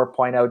a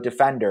 4.0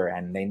 defender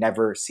and they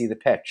never see the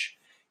pitch,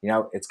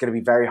 it's going to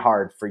be very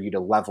hard for you to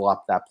level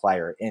up that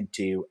player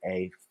into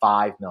a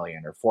 5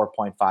 million or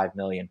 4.5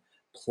 million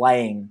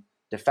playing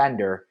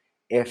defender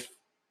if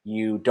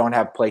you don't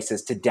have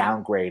places to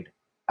downgrade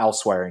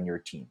elsewhere in your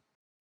team.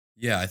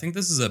 Yeah, I think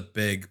this is a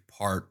big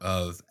part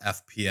of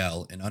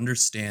FPL and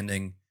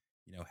understanding,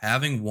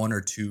 having one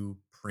or two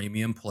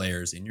premium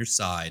players in your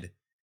side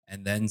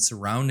and then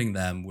surrounding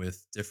them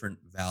with different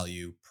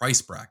value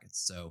price brackets.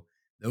 So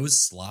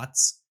those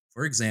slots,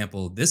 for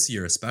example, this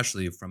year,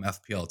 especially from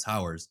FPL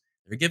Towers,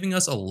 they're giving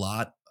us a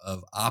lot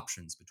of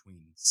options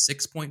between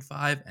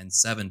 6.5 and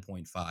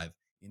 7.5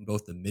 in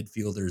both the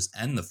midfielders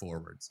and the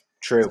forwards.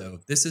 True. So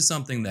this is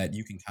something that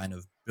you can kind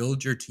of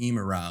build your team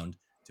around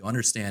to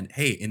understand,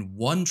 hey, in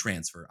one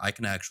transfer, I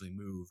can actually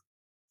move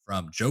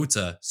from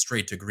Jota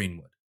straight to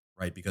Greenwood,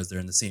 right? Because they're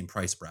in the same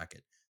price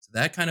bracket. So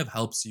that kind of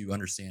helps you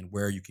understand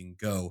where you can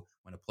go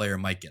when a player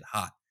might get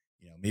hot.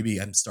 Maybe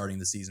I'm starting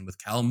the season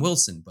with Callum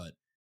Wilson, but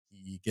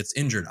he gets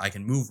injured. I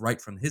can move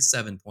right from his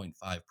 7.5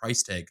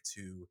 price tag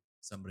to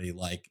somebody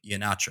like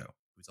Iheanacho,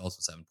 who's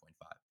also 7.5.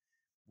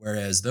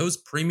 Whereas those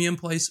premium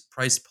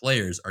price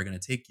players are going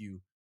to take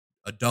you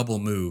a double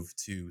move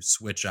to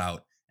switch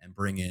out and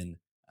bring in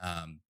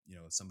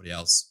somebody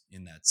else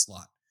in that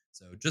slot.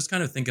 So just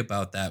kind of think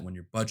about that when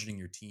you're budgeting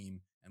your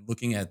team and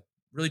looking at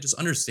really just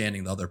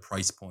understanding the other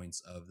price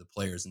points of the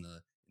players in the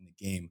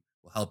game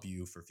will help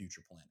you for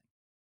future planning.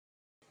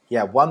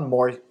 Yeah, one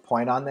more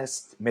point on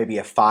this, maybe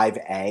a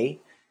 5A.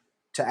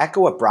 To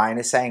echo what Brian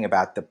is saying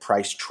about the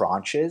price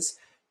tranches,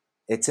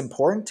 it's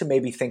important to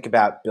maybe think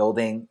about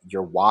building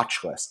your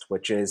watch list,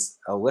 which is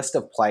a list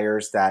of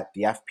players that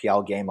the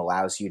FPL game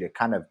allows you to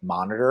kind of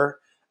monitor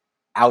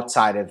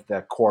outside of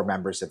the core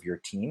members of your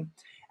team,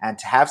 and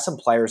to have some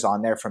players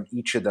on there from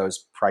each of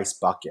those price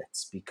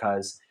buckets.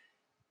 Because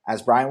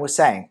as Brian was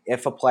saying,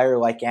 if a player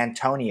like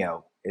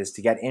Antonio is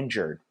to get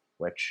injured,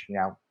 which,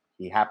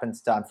 he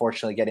happens to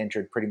unfortunately get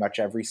injured pretty much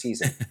every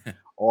season,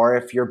 Or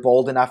if you're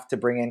bold enough to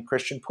bring in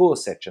Christian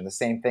Pulisic and the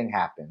same thing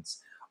happens.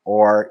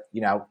 Or,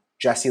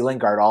 Jesse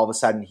Lingard, all of a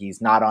sudden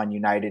he's not on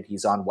United,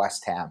 he's on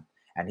West Ham,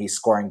 and he's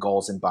scoring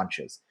goals in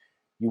bunches.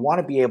 You want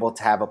to be able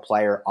to have a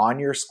player on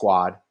your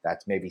squad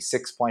that's maybe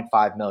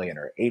 6.5 million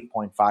or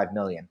 8.5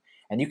 million,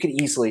 and you can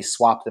easily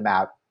swap them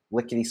out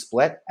lickety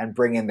split and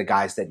bring in the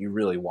guys that you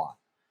really want.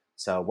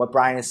 So what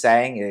Brian is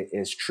saying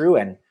is true.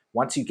 And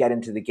once you get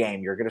into the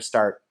game, you're going to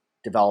start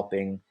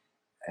developing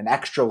an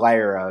extra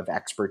layer of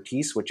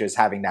expertise, which is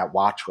having that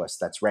watch list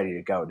that's ready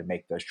to go to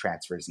make those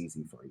transfers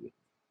easy for you.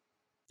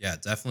 Yeah,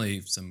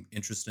 definitely some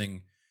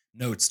interesting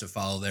notes to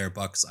follow there,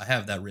 Bucks. I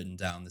have that written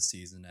down this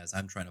season as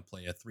I'm trying to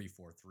play a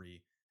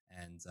 3-4-3,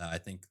 and I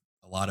think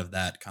a lot of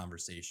that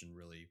conversation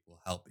really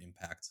will help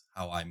impact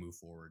how I move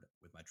forward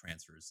with my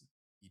transfers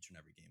each and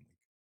every game week.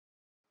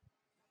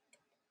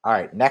 All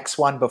right, next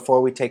one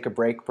before we take a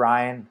break,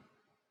 Brian,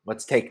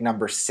 let's take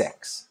number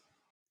 6.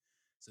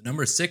 So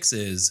number 6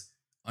 is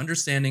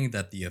understanding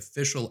that the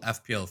official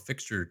FPL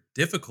fixture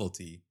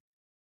difficulty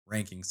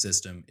ranking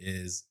system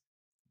is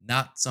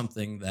not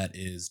something that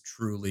is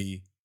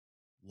truly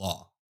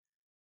law.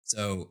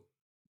 So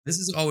this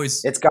is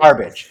always It's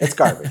garbage. It's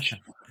garbage.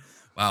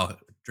 Wow,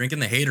 drinking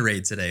the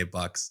haterade today,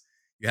 Bucks.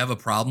 You have a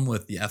problem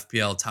with the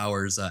FPL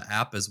Towers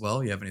app as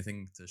well? You have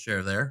anything to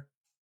share there?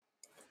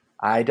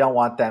 I don't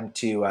want them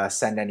to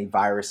send any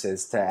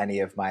viruses to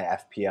any of my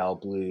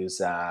FPL Blues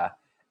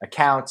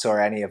accounts or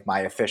any of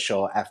my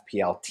official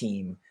FPL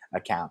team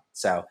account.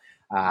 So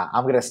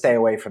I'm going to stay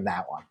away from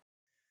that one.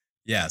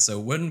 Yeah, so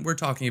when we're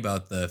talking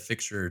about the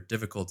fixture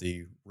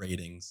difficulty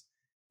ratings,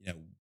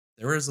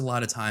 there is a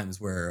lot of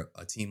times where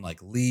a team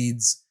like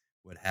Leeds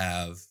would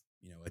have,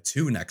 a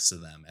 2 next to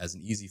them as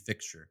an easy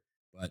fixture.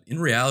 But in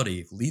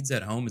reality, Leeds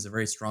at home is a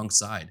very strong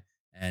side,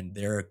 and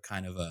they're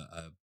kind of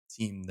a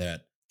team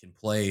that can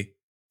play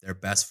their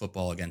best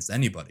football against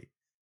anybody.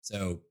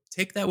 So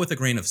take that with a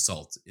grain of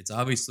salt. It's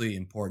obviously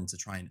important to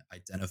try and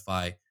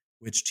identify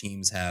which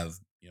teams have,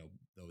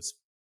 those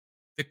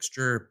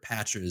fixture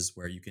patches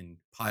where you can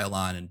pile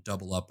on and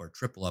double up or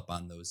triple up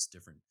on those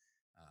different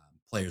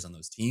players on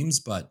those teams.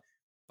 But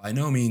by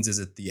no means is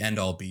it the end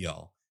all be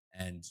all.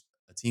 And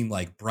a team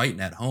like Brighton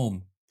at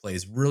home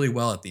plays really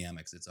well at the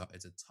Amex. It's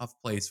a tough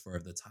place for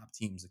the top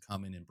teams to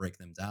come in and break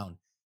them down.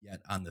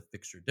 Yet on the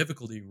fixture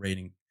difficulty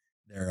rating,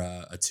 they're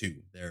a 2.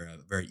 They're a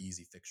very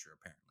easy fixture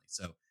apparently.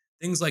 So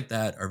things like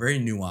that are very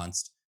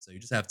nuanced. So you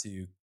just have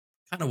to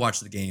kind of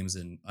watch the games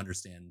and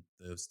understand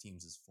those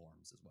teams'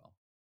 forms as well.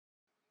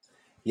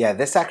 Yeah,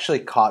 this actually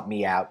caught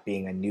me out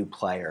being a new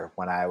player.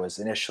 When I was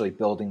initially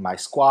building my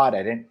squad,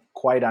 I didn't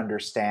quite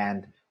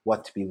understand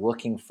what to be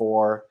looking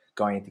for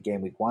going into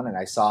game week 1. And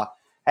I saw,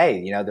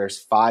 hey, there's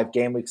 5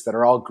 game weeks that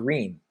are all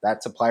green.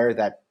 That's a player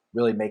that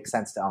really makes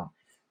sense to own.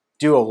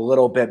 Do a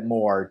little bit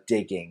more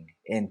digging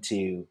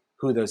into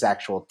who those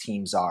actual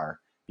teams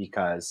are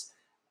because,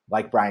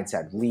 like Brian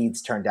said,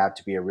 Leeds turned out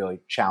to be a really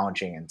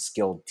challenging and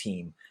skilled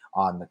team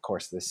on the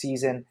course of the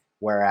season,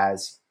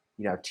 whereas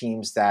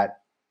teams that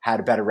had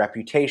a better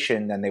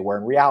reputation than they were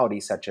in reality,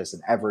 such as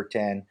an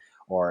Everton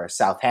or a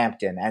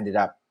Southampton, ended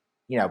up,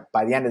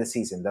 by the end of the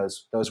season,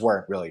 those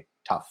weren't really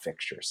tough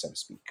fixtures, so to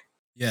speak.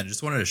 Yeah, and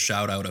just wanted to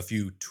shout out a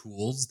few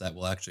tools that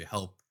will actually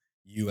help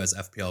you as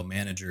FPL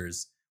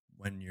managers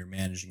when you're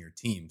managing your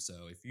team.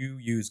 So if you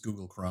use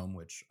Google Chrome,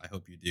 which I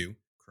hope you do,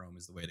 Chrome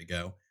is the way to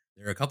go.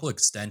 There are a couple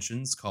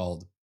extensions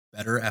called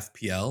Better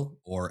FPL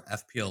or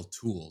FPL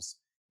Tools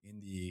in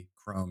the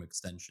Chrome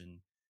extension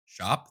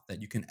shop that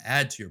you can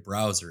add to your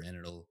browser, and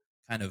it'll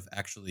kind of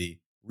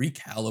actually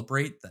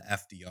recalibrate the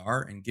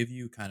FDR and give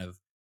you kind of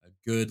a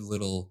good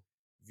little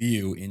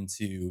view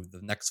into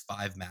the next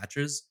 5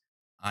 matches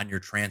on your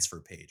transfer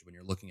page when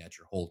you're looking at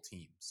your whole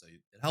team. So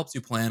it helps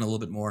you plan a little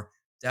bit more.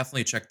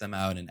 Definitely check them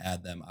out and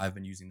add them. I've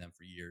been using them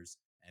for years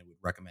and would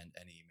recommend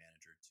any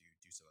manager to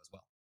do so as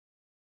well.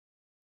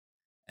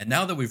 And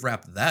now that we've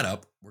wrapped that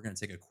up, we're going to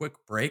take a quick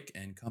break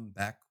and come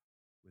back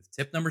with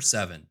tip number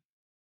 7.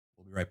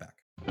 We'll be right back.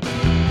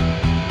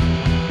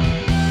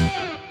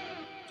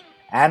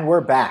 And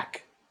we're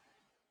back.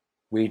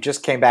 We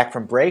just came back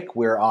from break.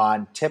 We're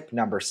on tip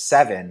number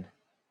 7,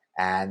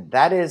 and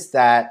that is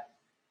that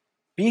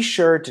be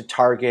sure to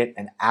target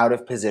an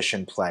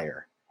out-of-position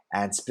player.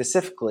 And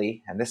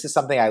specifically, and this is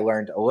something I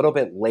learned a little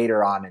bit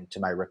later on into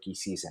my rookie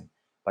season,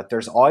 but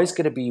there's always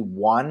going to be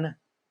one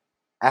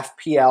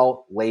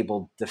FPL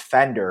labeled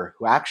defender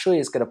who actually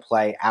is going to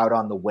play out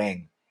on the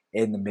wing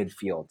in the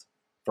midfield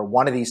for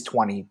one of these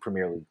 20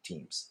 Premier League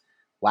teams.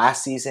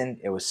 Last season,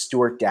 it was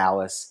Stuart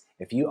Dallas.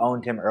 If you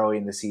owned him early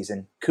in the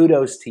season,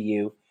 kudos to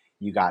you.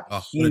 You got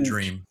huge, what a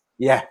dream.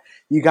 Yeah,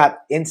 you got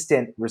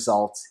instant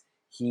results.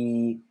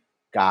 He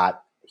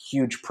got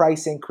huge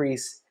price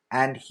increase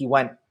and he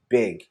went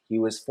big. He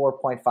was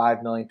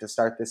 4.5 million to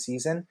start the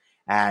season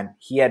and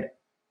he had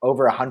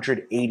over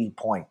 180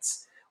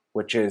 points,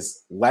 which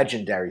is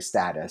legendary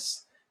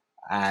status.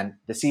 And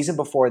the season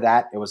before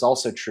that, it was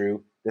also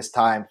true, this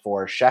time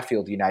for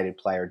Sheffield United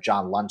player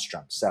John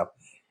Lundstrom. So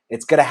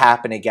it's going to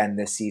happen again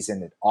this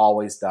season. It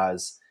always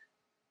does.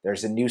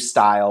 There's a new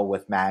style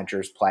with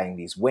managers playing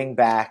these wing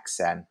backs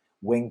and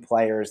wing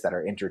players that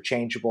are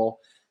interchangeable.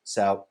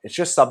 So it's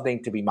just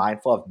something to be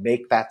mindful of.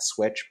 Make that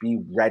switch. Be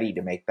ready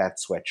to make that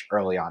switch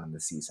early on in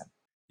the season.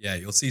 Yeah,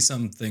 you'll see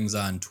some things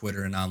on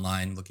Twitter and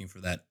online looking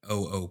for that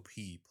OOP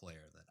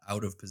player, that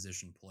out of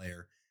position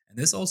player. And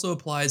this also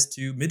applies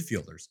to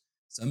midfielders.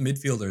 Some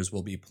midfielders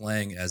will be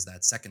playing as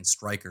that second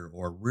striker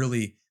or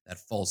really that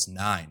false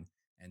nine.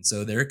 And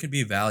so there could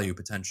be value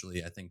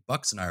potentially. I think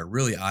Bucks and I are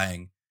really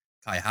eyeing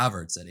Kai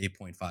Havertz at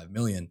 8.5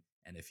 million.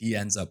 And if he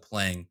ends up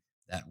playing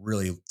that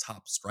really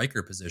top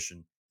striker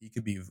position, he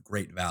could be of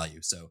great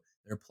value. So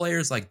there are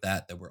players like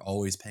that that we're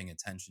always paying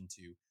attention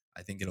to.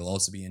 I think it'll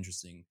also be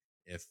interesting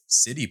if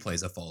City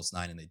plays a false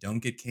nine and they don't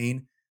get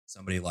Kane.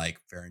 Somebody like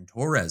Ferran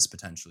Torres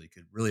potentially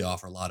could really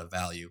offer a lot of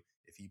value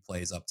if he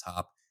plays up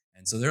top.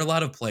 And so there are a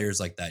lot of players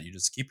like that you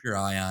just keep your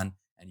eye on,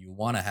 and you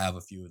want to have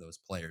a few of those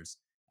players.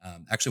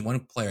 Actually, one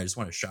player I just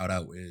want to shout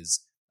out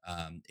is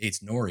Ace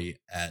Nori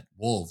at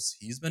Wolves.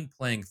 He's been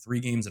playing 3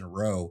 games in a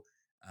row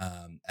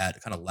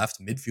at kind of left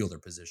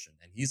midfielder position,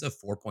 and he's a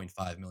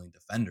 4.5 million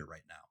defender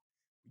right now.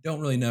 We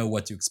don't really know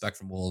what to expect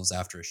from Wolves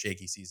after a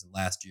shaky season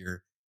last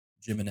year.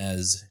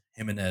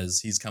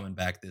 Jimenez, he's coming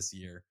back this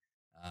year.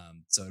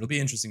 So it'll be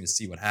interesting to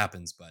see what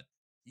happens, but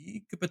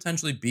he could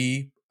potentially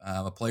be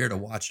a player to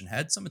watch and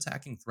had some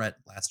attacking threat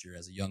last year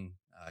as a young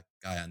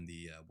guy on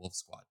the Wolf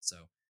squad.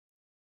 So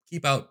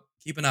keep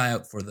an eye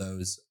out for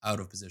those out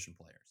of position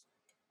players.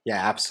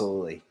 Yeah,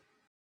 absolutely.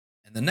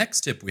 And the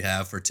next tip we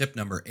have for tip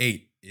number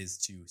 8 is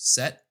to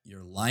set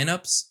your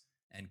lineups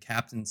and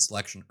captain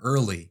selection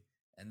early,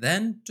 and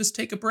then just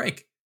take a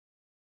break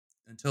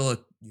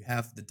until you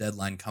have the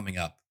deadline coming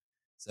up.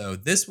 So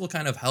this will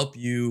kind of help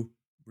you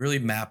really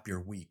map your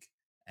week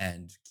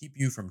and keep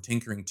you from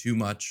tinkering too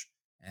much.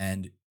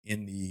 And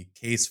in the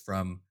case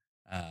from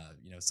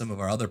some of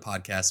our other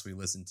podcasts we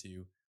listen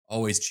to,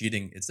 always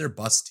cheating, it's their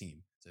bus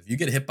team. So if you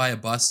get hit by a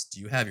bus, do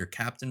you have your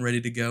captain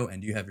ready to go,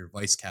 and do you have your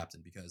vice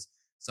captain? Because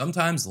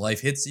sometimes life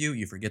hits you,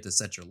 you forget to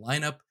set your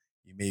lineup,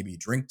 you maybe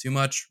drink too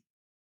much,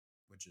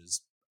 which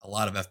is a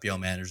lot of FPL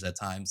managers at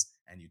times,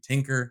 and you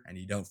tinker and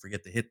you don't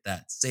forget to hit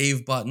that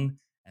save button,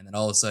 and then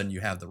all of a sudden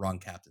you have the wrong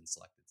captain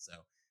selected. So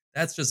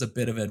that's just a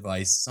bit of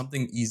advice,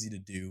 something easy to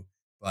do,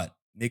 but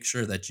make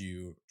sure that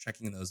you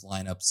checking those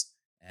lineups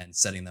and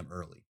setting them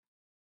early.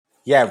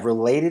 Yeah,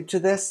 related to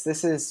this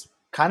is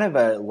kind of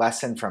a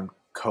lesson from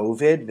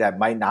COVID that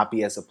might not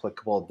be as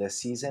applicable this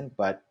season,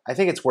 but I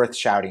think it's worth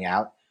shouting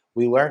out.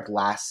 We learned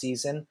last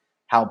season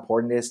how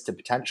important it is to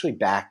potentially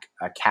back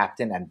a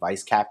captain and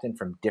vice captain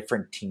from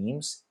different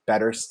teams,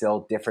 better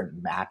still,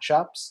 different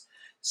matchups.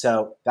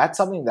 So that's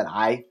something that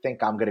I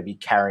think I'm going to be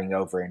carrying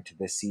over into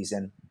this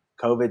season.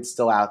 COVID's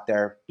still out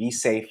there. Be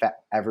safe,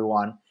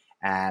 everyone.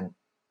 And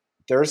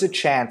there's a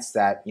chance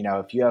that,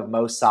 if you have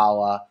Mo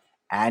Salah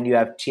and you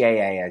have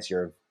TAA as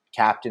your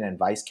captain and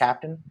vice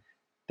captain,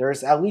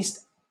 there's at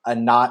least a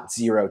not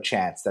zero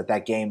chance that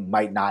that game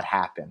might not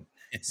happen.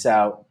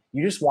 So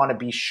you just want to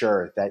be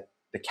sure that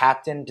the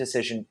captain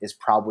decision is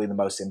probably the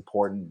most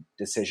important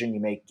decision you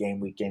make game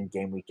week in,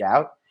 game week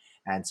out.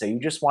 And so you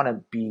just want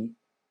to be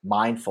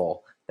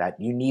mindful that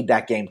you need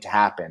that game to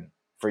happen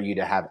for you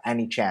to have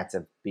any chance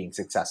of being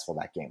successful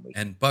that game week.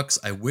 And Bucks,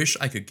 I wish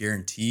I could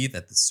guarantee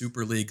that the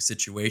Super League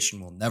situation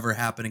will never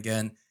happen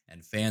again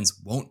and fans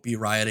won't be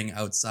rioting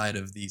outside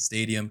of the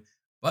stadium,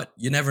 but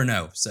you never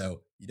know.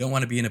 So you don't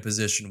want to be in a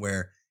position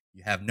where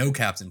you have no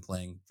captain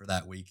playing for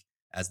that week,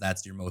 as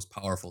that's your most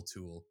powerful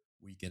tool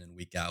week in and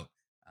week out,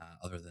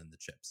 other than the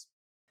chips.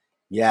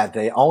 Yeah,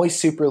 the only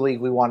Super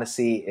League we want to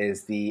see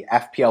is the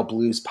FPL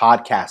Blues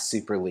Podcast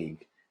Super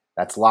League.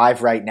 That's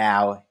live right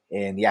now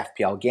in the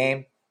FPL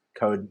game.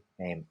 Code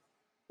name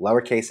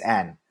lowercase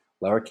n,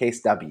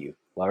 lowercase w,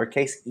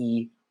 lowercase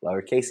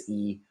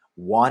e,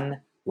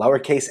 1,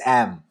 lowercase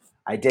m.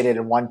 I did it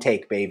in one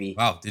take, baby.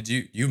 Wow, did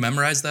you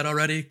memorize that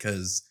already?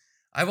 Because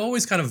I've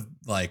always kind of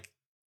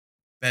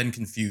been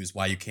confused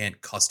why you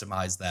can't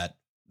customize that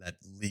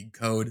league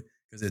code,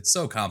 because it's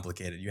so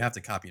complicated. You have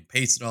to copy and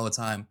paste it all the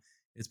time.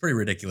 It's pretty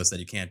ridiculous that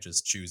you can't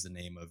just choose the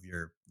name of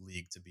your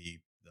league to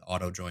be the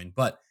auto join.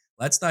 But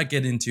let's not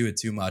get into it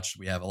too much.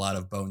 We have a lot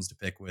of bones to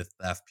pick with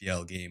the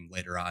FPL game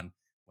later on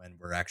when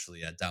we're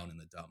actually down in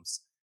the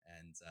dumps.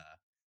 And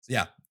so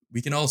yeah,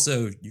 you can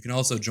also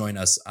join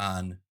us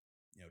on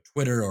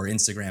Twitter or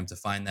Instagram to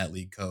find that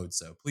league code.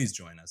 So please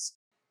join us.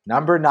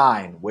 Number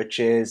 9, which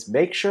is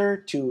make sure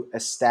to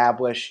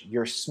establish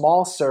your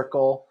small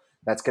circle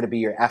that's going to be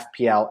your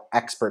FPL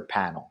expert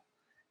panel.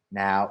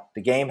 Now,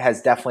 the game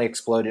has definitely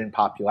exploded in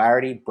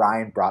popularity.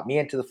 Brian brought me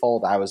into the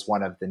fold. I was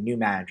one of the new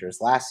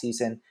managers last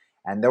season,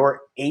 and there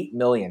were 8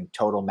 million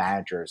total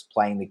managers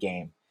playing the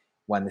game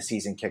when the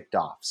season kicked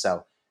off.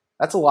 So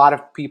that's a lot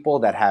of people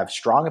that have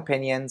strong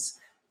opinions,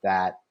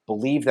 that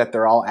believe that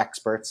they're all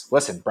experts.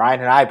 Listen, Brian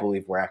and I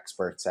believe we're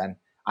experts, and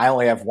I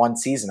only have one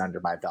season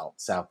under my belt.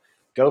 So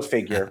go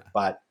figure.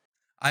 But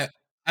I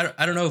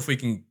don't know if we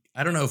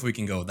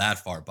can go that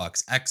far,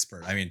 Bucks.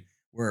 Expert. I mean,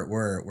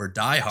 we're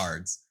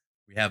diehards.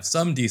 We have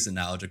some decent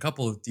knowledge, a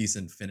couple of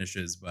decent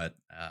finishes, but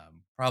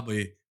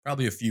probably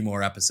probably a few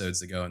more episodes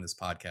to go in this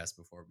podcast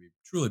before we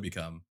truly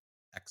become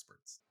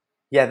experts.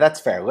 Yeah, that's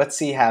fair. Let's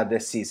see how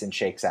this season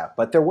shakes out.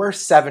 But there were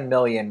 7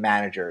 million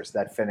managers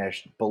that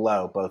finished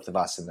below both of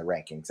us in the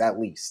rankings, at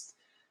least.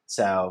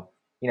 So,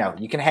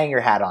 you can hang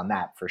your hat on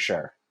that for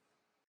sure.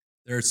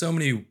 There are so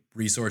many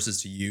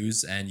resources to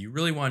use, and you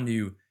really want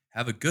to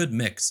have a good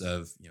mix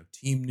of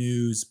team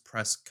news,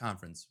 press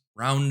conference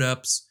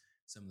roundups,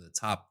 some of the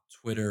top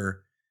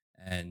Twitter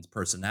and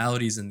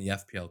personalities in the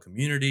FPL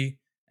community,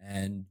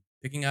 and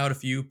picking out a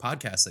few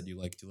podcasts that you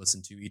like to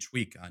listen to each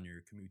week on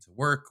your commute to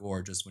work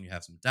or just when you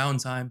have some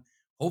downtime.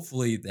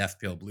 Hopefully, the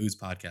FPL Blues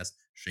podcast,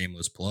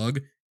 shameless plug,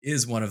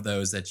 is one of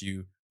those that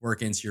you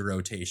work into your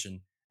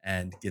rotation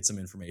and get some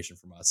information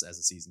from us as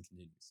the season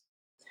continues.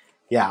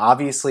 Yeah,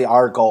 obviously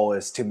our goal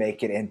is to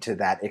make it into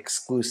that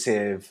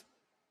exclusive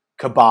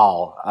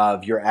cabal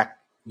of your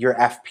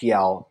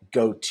FPL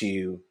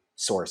go-to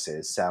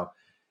sources. So,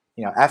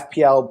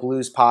 FPL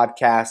Blues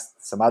podcast,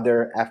 some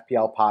other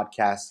FPL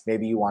podcasts.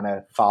 Maybe you want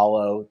to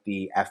follow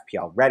the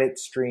FPL Reddit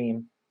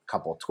stream, a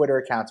couple of Twitter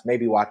accounts,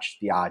 maybe watch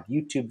the odd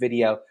YouTube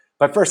video.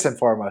 But first and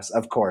foremost,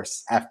 of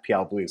course,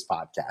 FPL Blues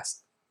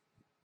podcast.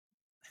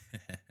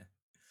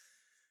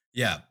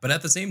 Yeah, but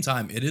at the same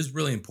time, it is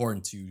really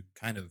important to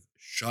kind of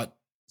shut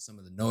some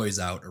of the noise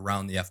out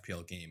around the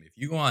FPL game. If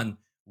you go on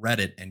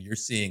Reddit and you're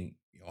seeing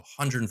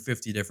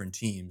 150 different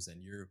teams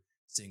and you're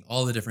seeing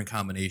all the different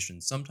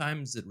combinations,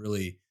 sometimes it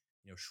really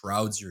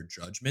shrouds your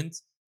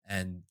judgment.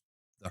 And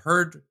the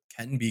herd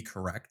can be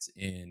correct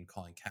in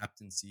calling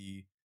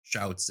captaincy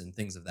shouts and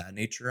things of that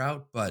nature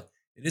out, but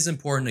it is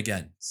important,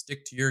 again,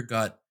 stick to your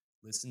gut,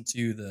 listen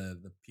to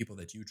the people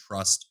that you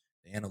trust,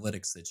 the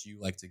analytics that you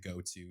like to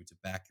go to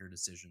back your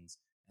decisions,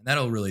 and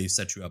that'll really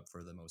set you up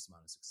for the most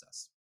amount of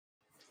success.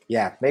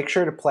 Yeah, make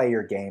sure to play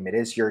your game. It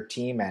is your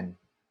team, and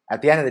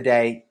at the end of the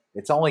day,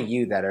 it's only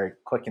you that are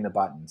clicking the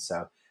buttons.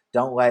 So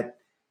don't let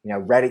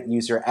Reddit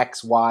user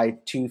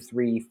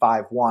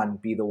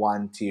XY2351 be the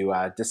one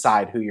to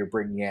decide who you're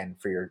bringing in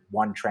for your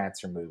one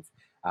transfer move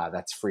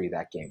that's free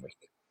that game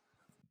week.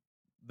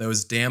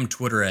 Those damn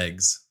Twitter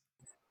eggs.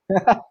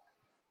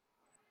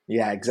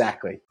 Yeah,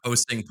 exactly.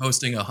 Posting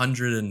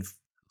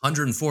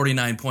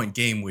 149 point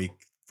game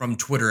week from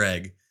Twitter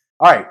egg.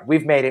 All right,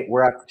 we've made it.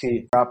 We're up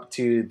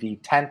to the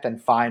 10th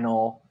and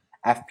final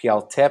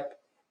FPL tip,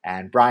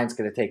 and Brian's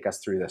going to take us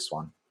through this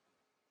one.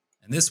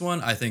 And this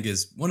one, I think,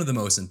 is one of the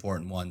most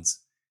important ones.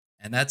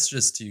 And that's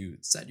just to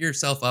set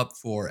yourself up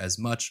for as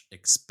much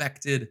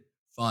expected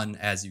fun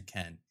as you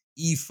can.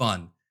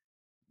 E-fun.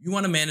 You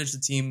want to manage the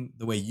team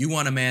the way you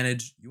want to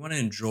manage. You want to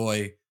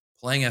enjoy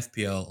playing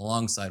FPL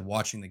alongside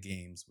watching the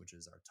games, which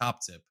is our top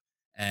tip.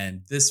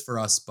 And this for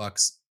us,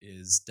 Bucks,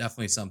 is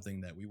definitely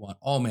something that we want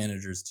all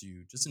managers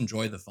to just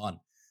enjoy the fun,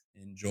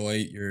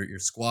 enjoy your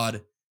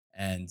squad.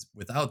 And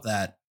without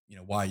that,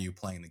 why are you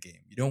playing the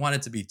game? You don't want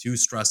it to be too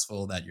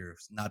stressful that you're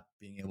not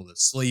being able to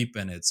sleep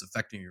and it's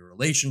affecting your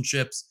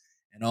relationships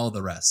and all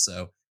the rest.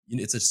 So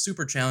it's a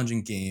super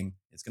challenging game.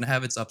 It's going to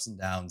have its ups and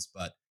downs,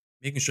 but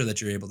making sure that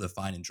you're able to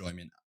find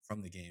enjoyment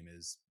from the game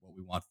is what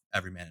we want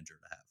every manager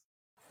to have.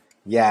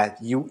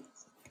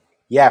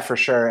 Yeah, for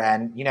sure.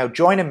 And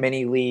join a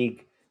mini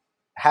league.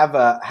 Have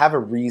a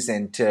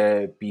reason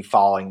to be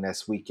following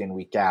this week in,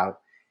 week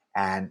out.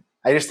 And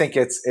I just think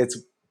it's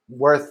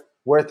worth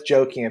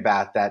joking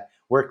about that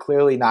we're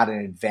clearly not an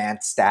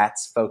advanced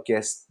stats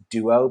focused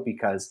duo,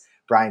 because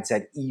Brian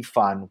said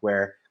E-fun,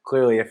 where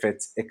clearly if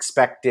it's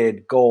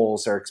expected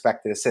goals or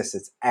expected assists,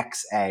 it's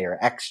XA or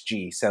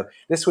XG. So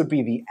this would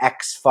be the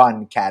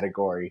X-fun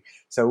category.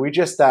 So we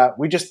just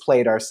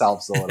played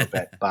ourselves a little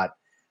bit, but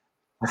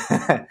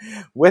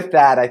with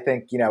that, I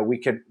think we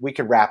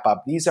could wrap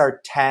up. These are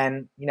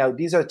 10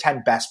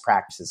 best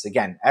practices.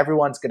 Again,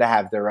 everyone's going to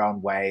have their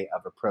own way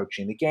of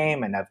approaching the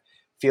game and of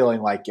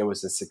feeling like it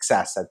was a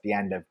success at the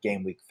end of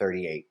game week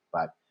 38.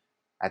 But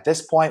at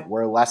this point,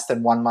 we're less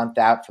than 1 month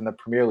out from the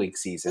Premier League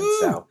season,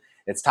 so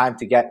it's time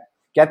to get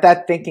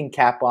that thinking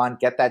cap on,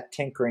 get that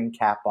tinkering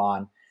cap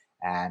on,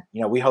 and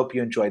we hope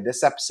you enjoyed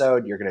this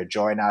episode. You're going to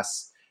join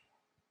us,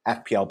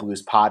 FPL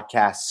Blues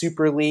Podcast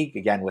Super League,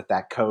 again with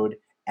that code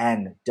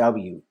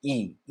NWEE1M,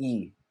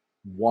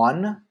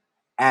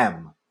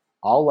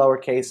 all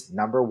lowercase,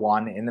 number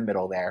 1 in the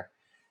middle there.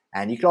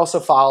 And you can also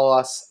follow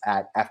us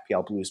at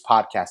FPL Blues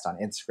Podcast on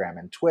Instagram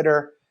and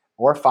Twitter,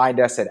 or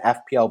find us at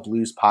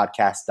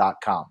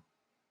fplbluespodcast.com.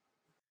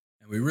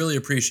 And we really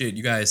appreciate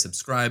you guys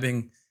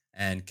subscribing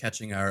and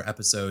catching our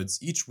episodes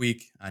each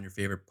week on your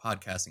favorite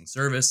podcasting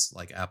service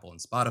like Apple and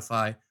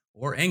Spotify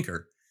or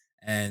Anchor.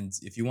 And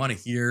if you want to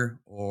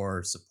hear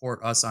or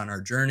support us on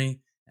our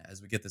journey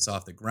as we get this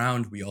off the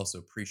ground, we also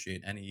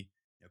appreciate any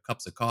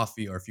cups of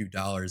coffee or a few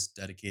dollars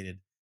dedicated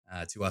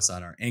to us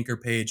on our Anchor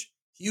page.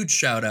 Huge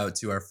shout out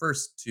to our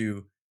first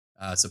two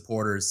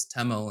supporters,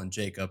 Temel and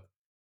Jacob.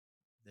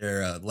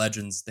 They're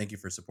legends. Thank you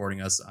for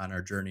supporting us on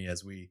our journey,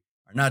 as we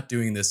are not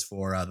doing this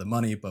for the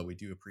money, but we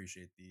do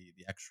appreciate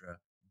the extra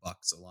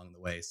bucks along the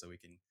way so we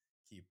can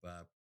keep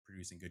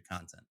producing good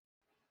content.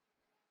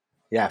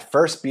 Yeah,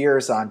 first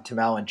beers on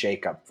Temel and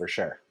Jacob for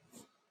sure.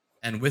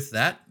 And with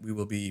that, we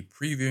will be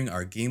previewing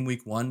our Game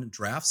Week 1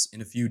 drafts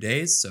in a few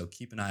days, so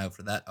keep an eye out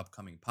for that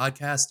upcoming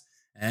podcast.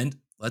 And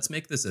let's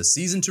make this a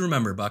season to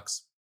remember,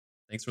 Bucks.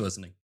 Thanks for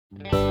listening.